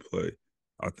ready to play.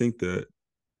 I think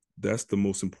that's the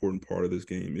most important part of this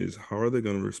game is how are they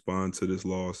going to respond to this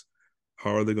loss?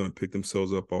 How are they going to pick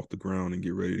themselves up off the ground and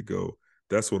get ready to go?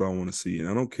 That's what I want to see. And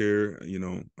I don't care,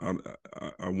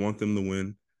 I want them to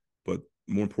win, but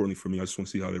more importantly for me, I just want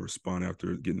to see how they respond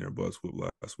after getting their butts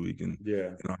whooped last week. And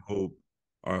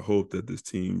I hope that this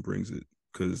team brings it,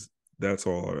 because that's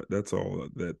all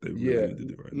that they really need to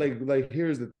do right now. Like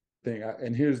here's the thing,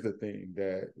 here's the thing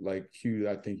that, like, Q,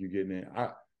 I think you're getting in.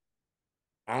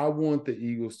 I want the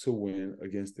Eagles to win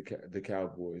against the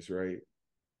Cowboys, right?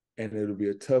 And it'll be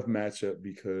a tough matchup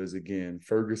because, again,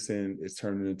 Ferguson is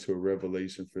turning into a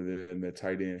revelation for them. And the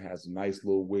tight end has a nice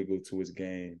little wiggle to his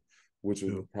game, which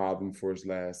was a problem for us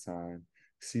last time.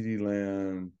 CeeDee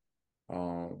Lamb,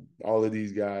 all of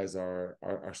these guys are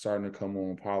starting to come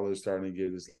on. Pollard's starting to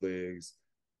get his legs.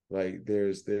 Like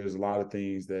there's a lot of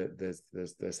things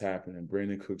that's happening.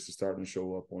 Brandon Cooks is starting to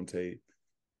show up on tape.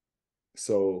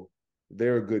 So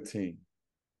they're a good team.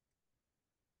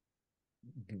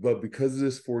 But because of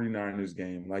this 49ers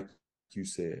game, like you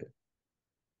said,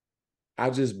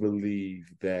 I just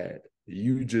believe that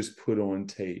you just put on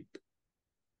tape,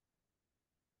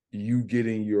 you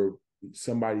getting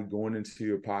somebody going into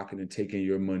your pocket and taking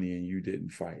your money, and you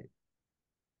didn't fight.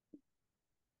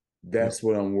 That's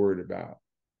what I'm worried about.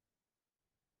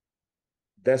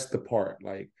 That's the part,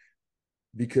 like,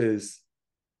 because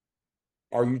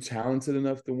are you talented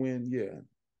enough to win? Yeah.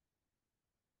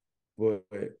 But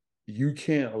you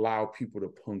can't allow people to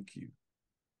punk you.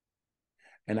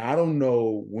 And I don't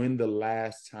know when the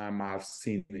last time I've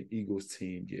seen the Eagles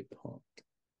team get punked.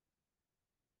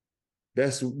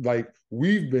 That's like,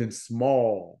 we've been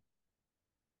small.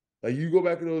 Like, you go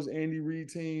back to those Andy Reid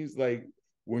teams, like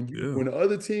when the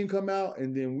other team come out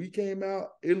and then we came out,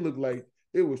 it looked like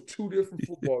it was 2 different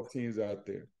football teams out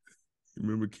there. You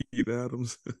remember Keith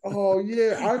Adams? Oh,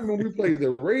 yeah. I remember we played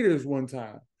the Raiders one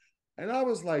time. And I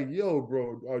was like, yo,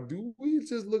 bro, do we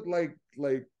just look like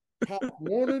Pop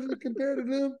Warner compared to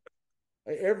them?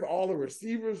 Like all the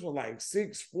receivers were like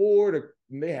 6'4",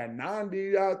 and they had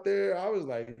Nandi out there. I was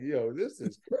like, yo, this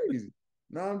is crazy.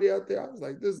 Nandi out there, I was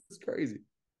like, this is crazy.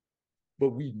 But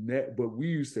we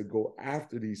used to go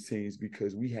after these teams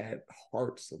because we had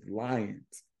hearts of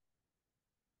lions.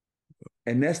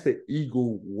 And that's the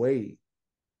Eagle way.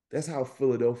 That's how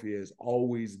Philadelphia has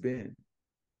always been.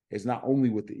 It's not only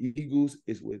with the Eagles,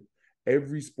 it's with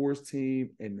every sports team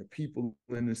and the people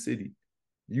in the city.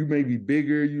 You may be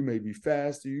bigger, you may be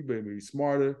faster, you may be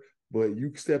smarter, but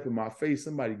you step in my face,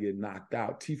 somebody get knocked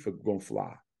out, teeth are gonna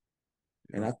fly.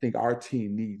 And I think our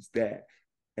team needs that.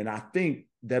 And I think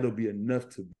that'll be enough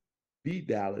to beat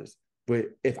Dallas. But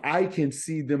if I can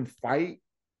see them fight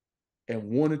and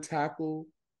want to tackle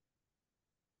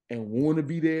and want to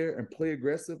be there and play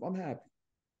aggressive, I'm happy.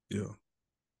 Yeah.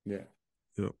 Yeah.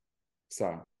 Yep.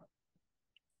 So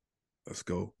let's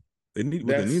go. They need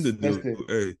what they need to do.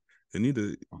 Hey, they need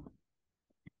to.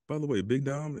 By the way, Big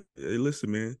Dom, hey,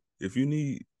 listen, man. If you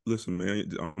need, listen,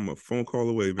 man. I'm a phone call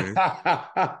away, man.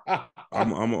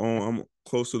 I'm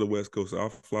close to the West Coast. I'll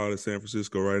fly to San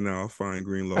Francisco right now. I'll find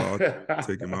Greenlaw. I'll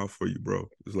take him out for you, bro.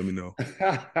 Just let me know.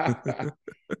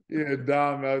 Yeah,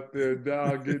 Dom out there,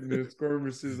 Dom getting the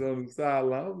skirmishes on the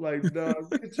sideline. I'm like, Dom,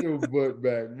 get your butt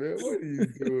back, man. What are you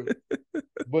doing?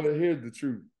 But here's the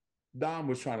truth. Dom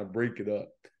was trying to break it up.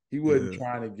 He wasn't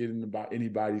trying to get in about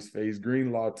anybody's face.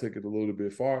 Greenlaw took it a little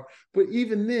bit far. But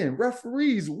even then,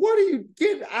 referees, what are you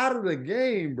getting out of the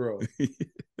game, bro?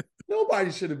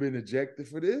 Nobody should have been ejected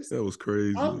for this. That was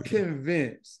crazy. I'm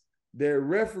convinced that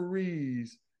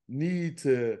referees need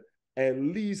to at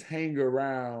least hang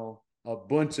around a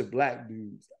bunch of black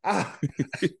dudes.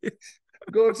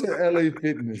 Go to LA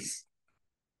Fitness.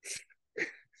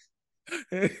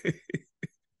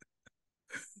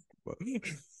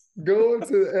 Go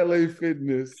to LA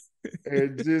Fitness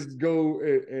and just go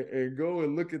and go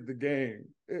and look at the game.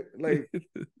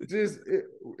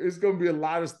 It's gonna be a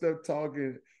lot of stuff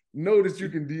talking. Know that you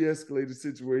can de-escalate the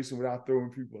situation without throwing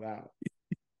people out.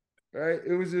 Right?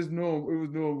 It was just normal. It was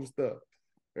normal stuff.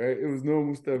 Right? It was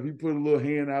normal stuff. He put a little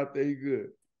hand out there. He good.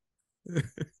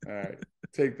 All right,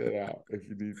 take that out if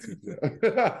you need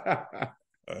to.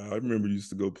 I remember you used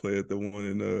to go play at the one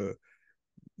in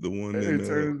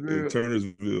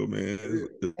Turnersville, man.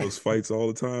 Those fights all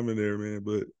the time in there, man.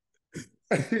 But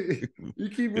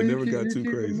you never got too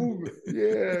crazy. Moving.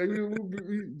 Yeah,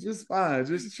 you just fine,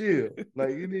 just chill.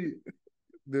 Like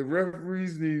the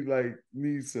referees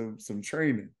need some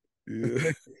training.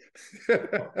 Yeah,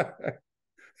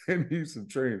 they need some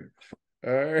training.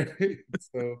 All right,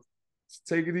 so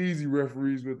take it easy,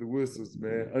 referees with the whistles,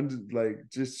 man.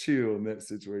 Just chill in that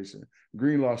situation.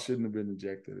 Greenlaw shouldn't have been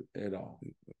ejected at all.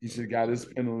 He should have got his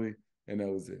penalty, and that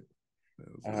was it.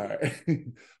 All right.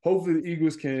 Hopefully the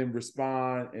Eagles can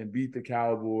respond and beat the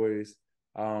Cowboys.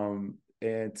 And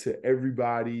to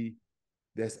everybody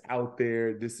that's out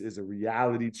there, this is a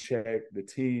reality check. The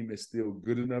team is still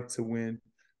good enough to win.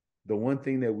 The one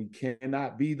thing that we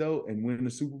cannot be, though, and win the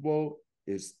Super Bowl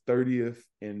is 30th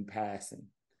in pass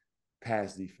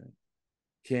defense.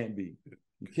 Can't be.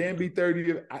 You can't be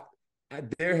 30th.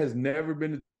 There has never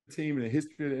been a team in the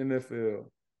history of the NFL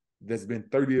that's been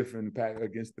 30th in the pack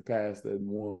against the pass that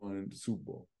won the Super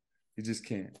Bowl. You just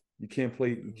can't. You can't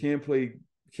play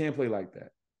like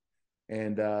that.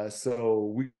 And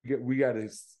so we got to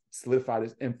solidify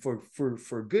this. And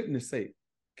for goodness sake,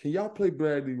 can y'all play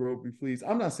Bradley Roby, please?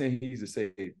 I'm not saying he's a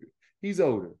savior. He's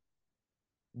older.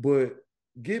 But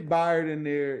get Byard in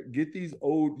there, get these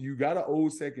you got an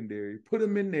old secondary, put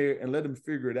them in there and let them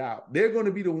figure it out. They're going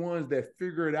to be the ones that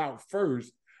figure it out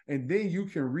first, and then you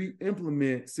can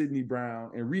re-implement Sidney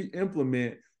Brown and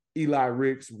re-implement Eli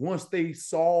Ricks once they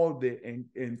solved it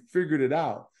and figured it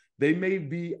out. They may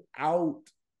be outplayed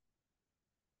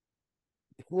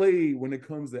when it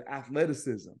comes to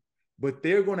athleticism, but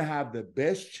they're going to have the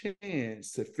best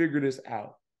chance to figure this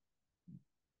out.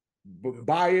 But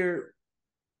Byard,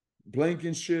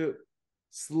 Blankenship,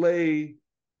 Slay,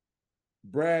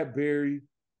 Bradbury,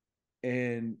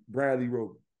 and Bradley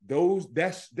Roby.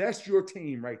 That's your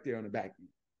team right there on the back end.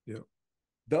 Yeah.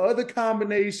 The other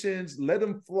combinations, let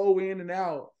them flow in and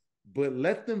out, but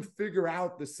let them figure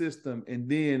out the system and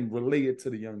then relay it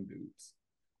to the young dudes.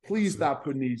 Please stop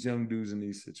putting these young dudes in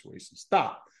these situations.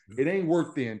 Stop. Yeah. It ain't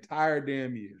worked the entire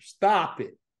damn year. Stop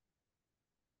it.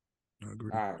 I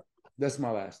agree. All right. That's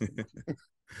my last thing.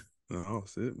 No,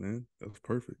 that's it, man. That was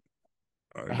perfect.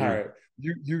 All right.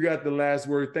 You got the last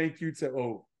word. Thank you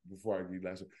to before I give you the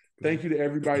last word. Thank you to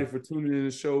everybody for tuning in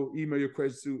the show. Email your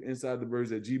questions to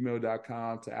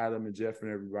insidethebirds@gmail.com, to Adam and Jeff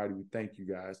and everybody. We thank you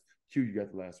guys. Q, you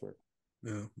got the last word.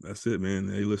 Yeah, that's it, man.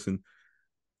 Hey, listen.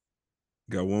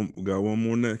 Got one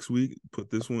more next week.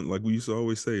 Put this one, like we used to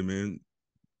always say, man.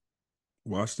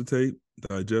 Watch the tape,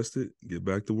 digest it, get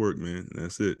back to work, man. And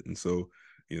that's it. And so,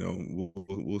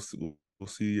 we'll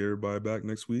see everybody back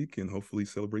next week and hopefully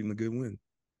celebrating a good win.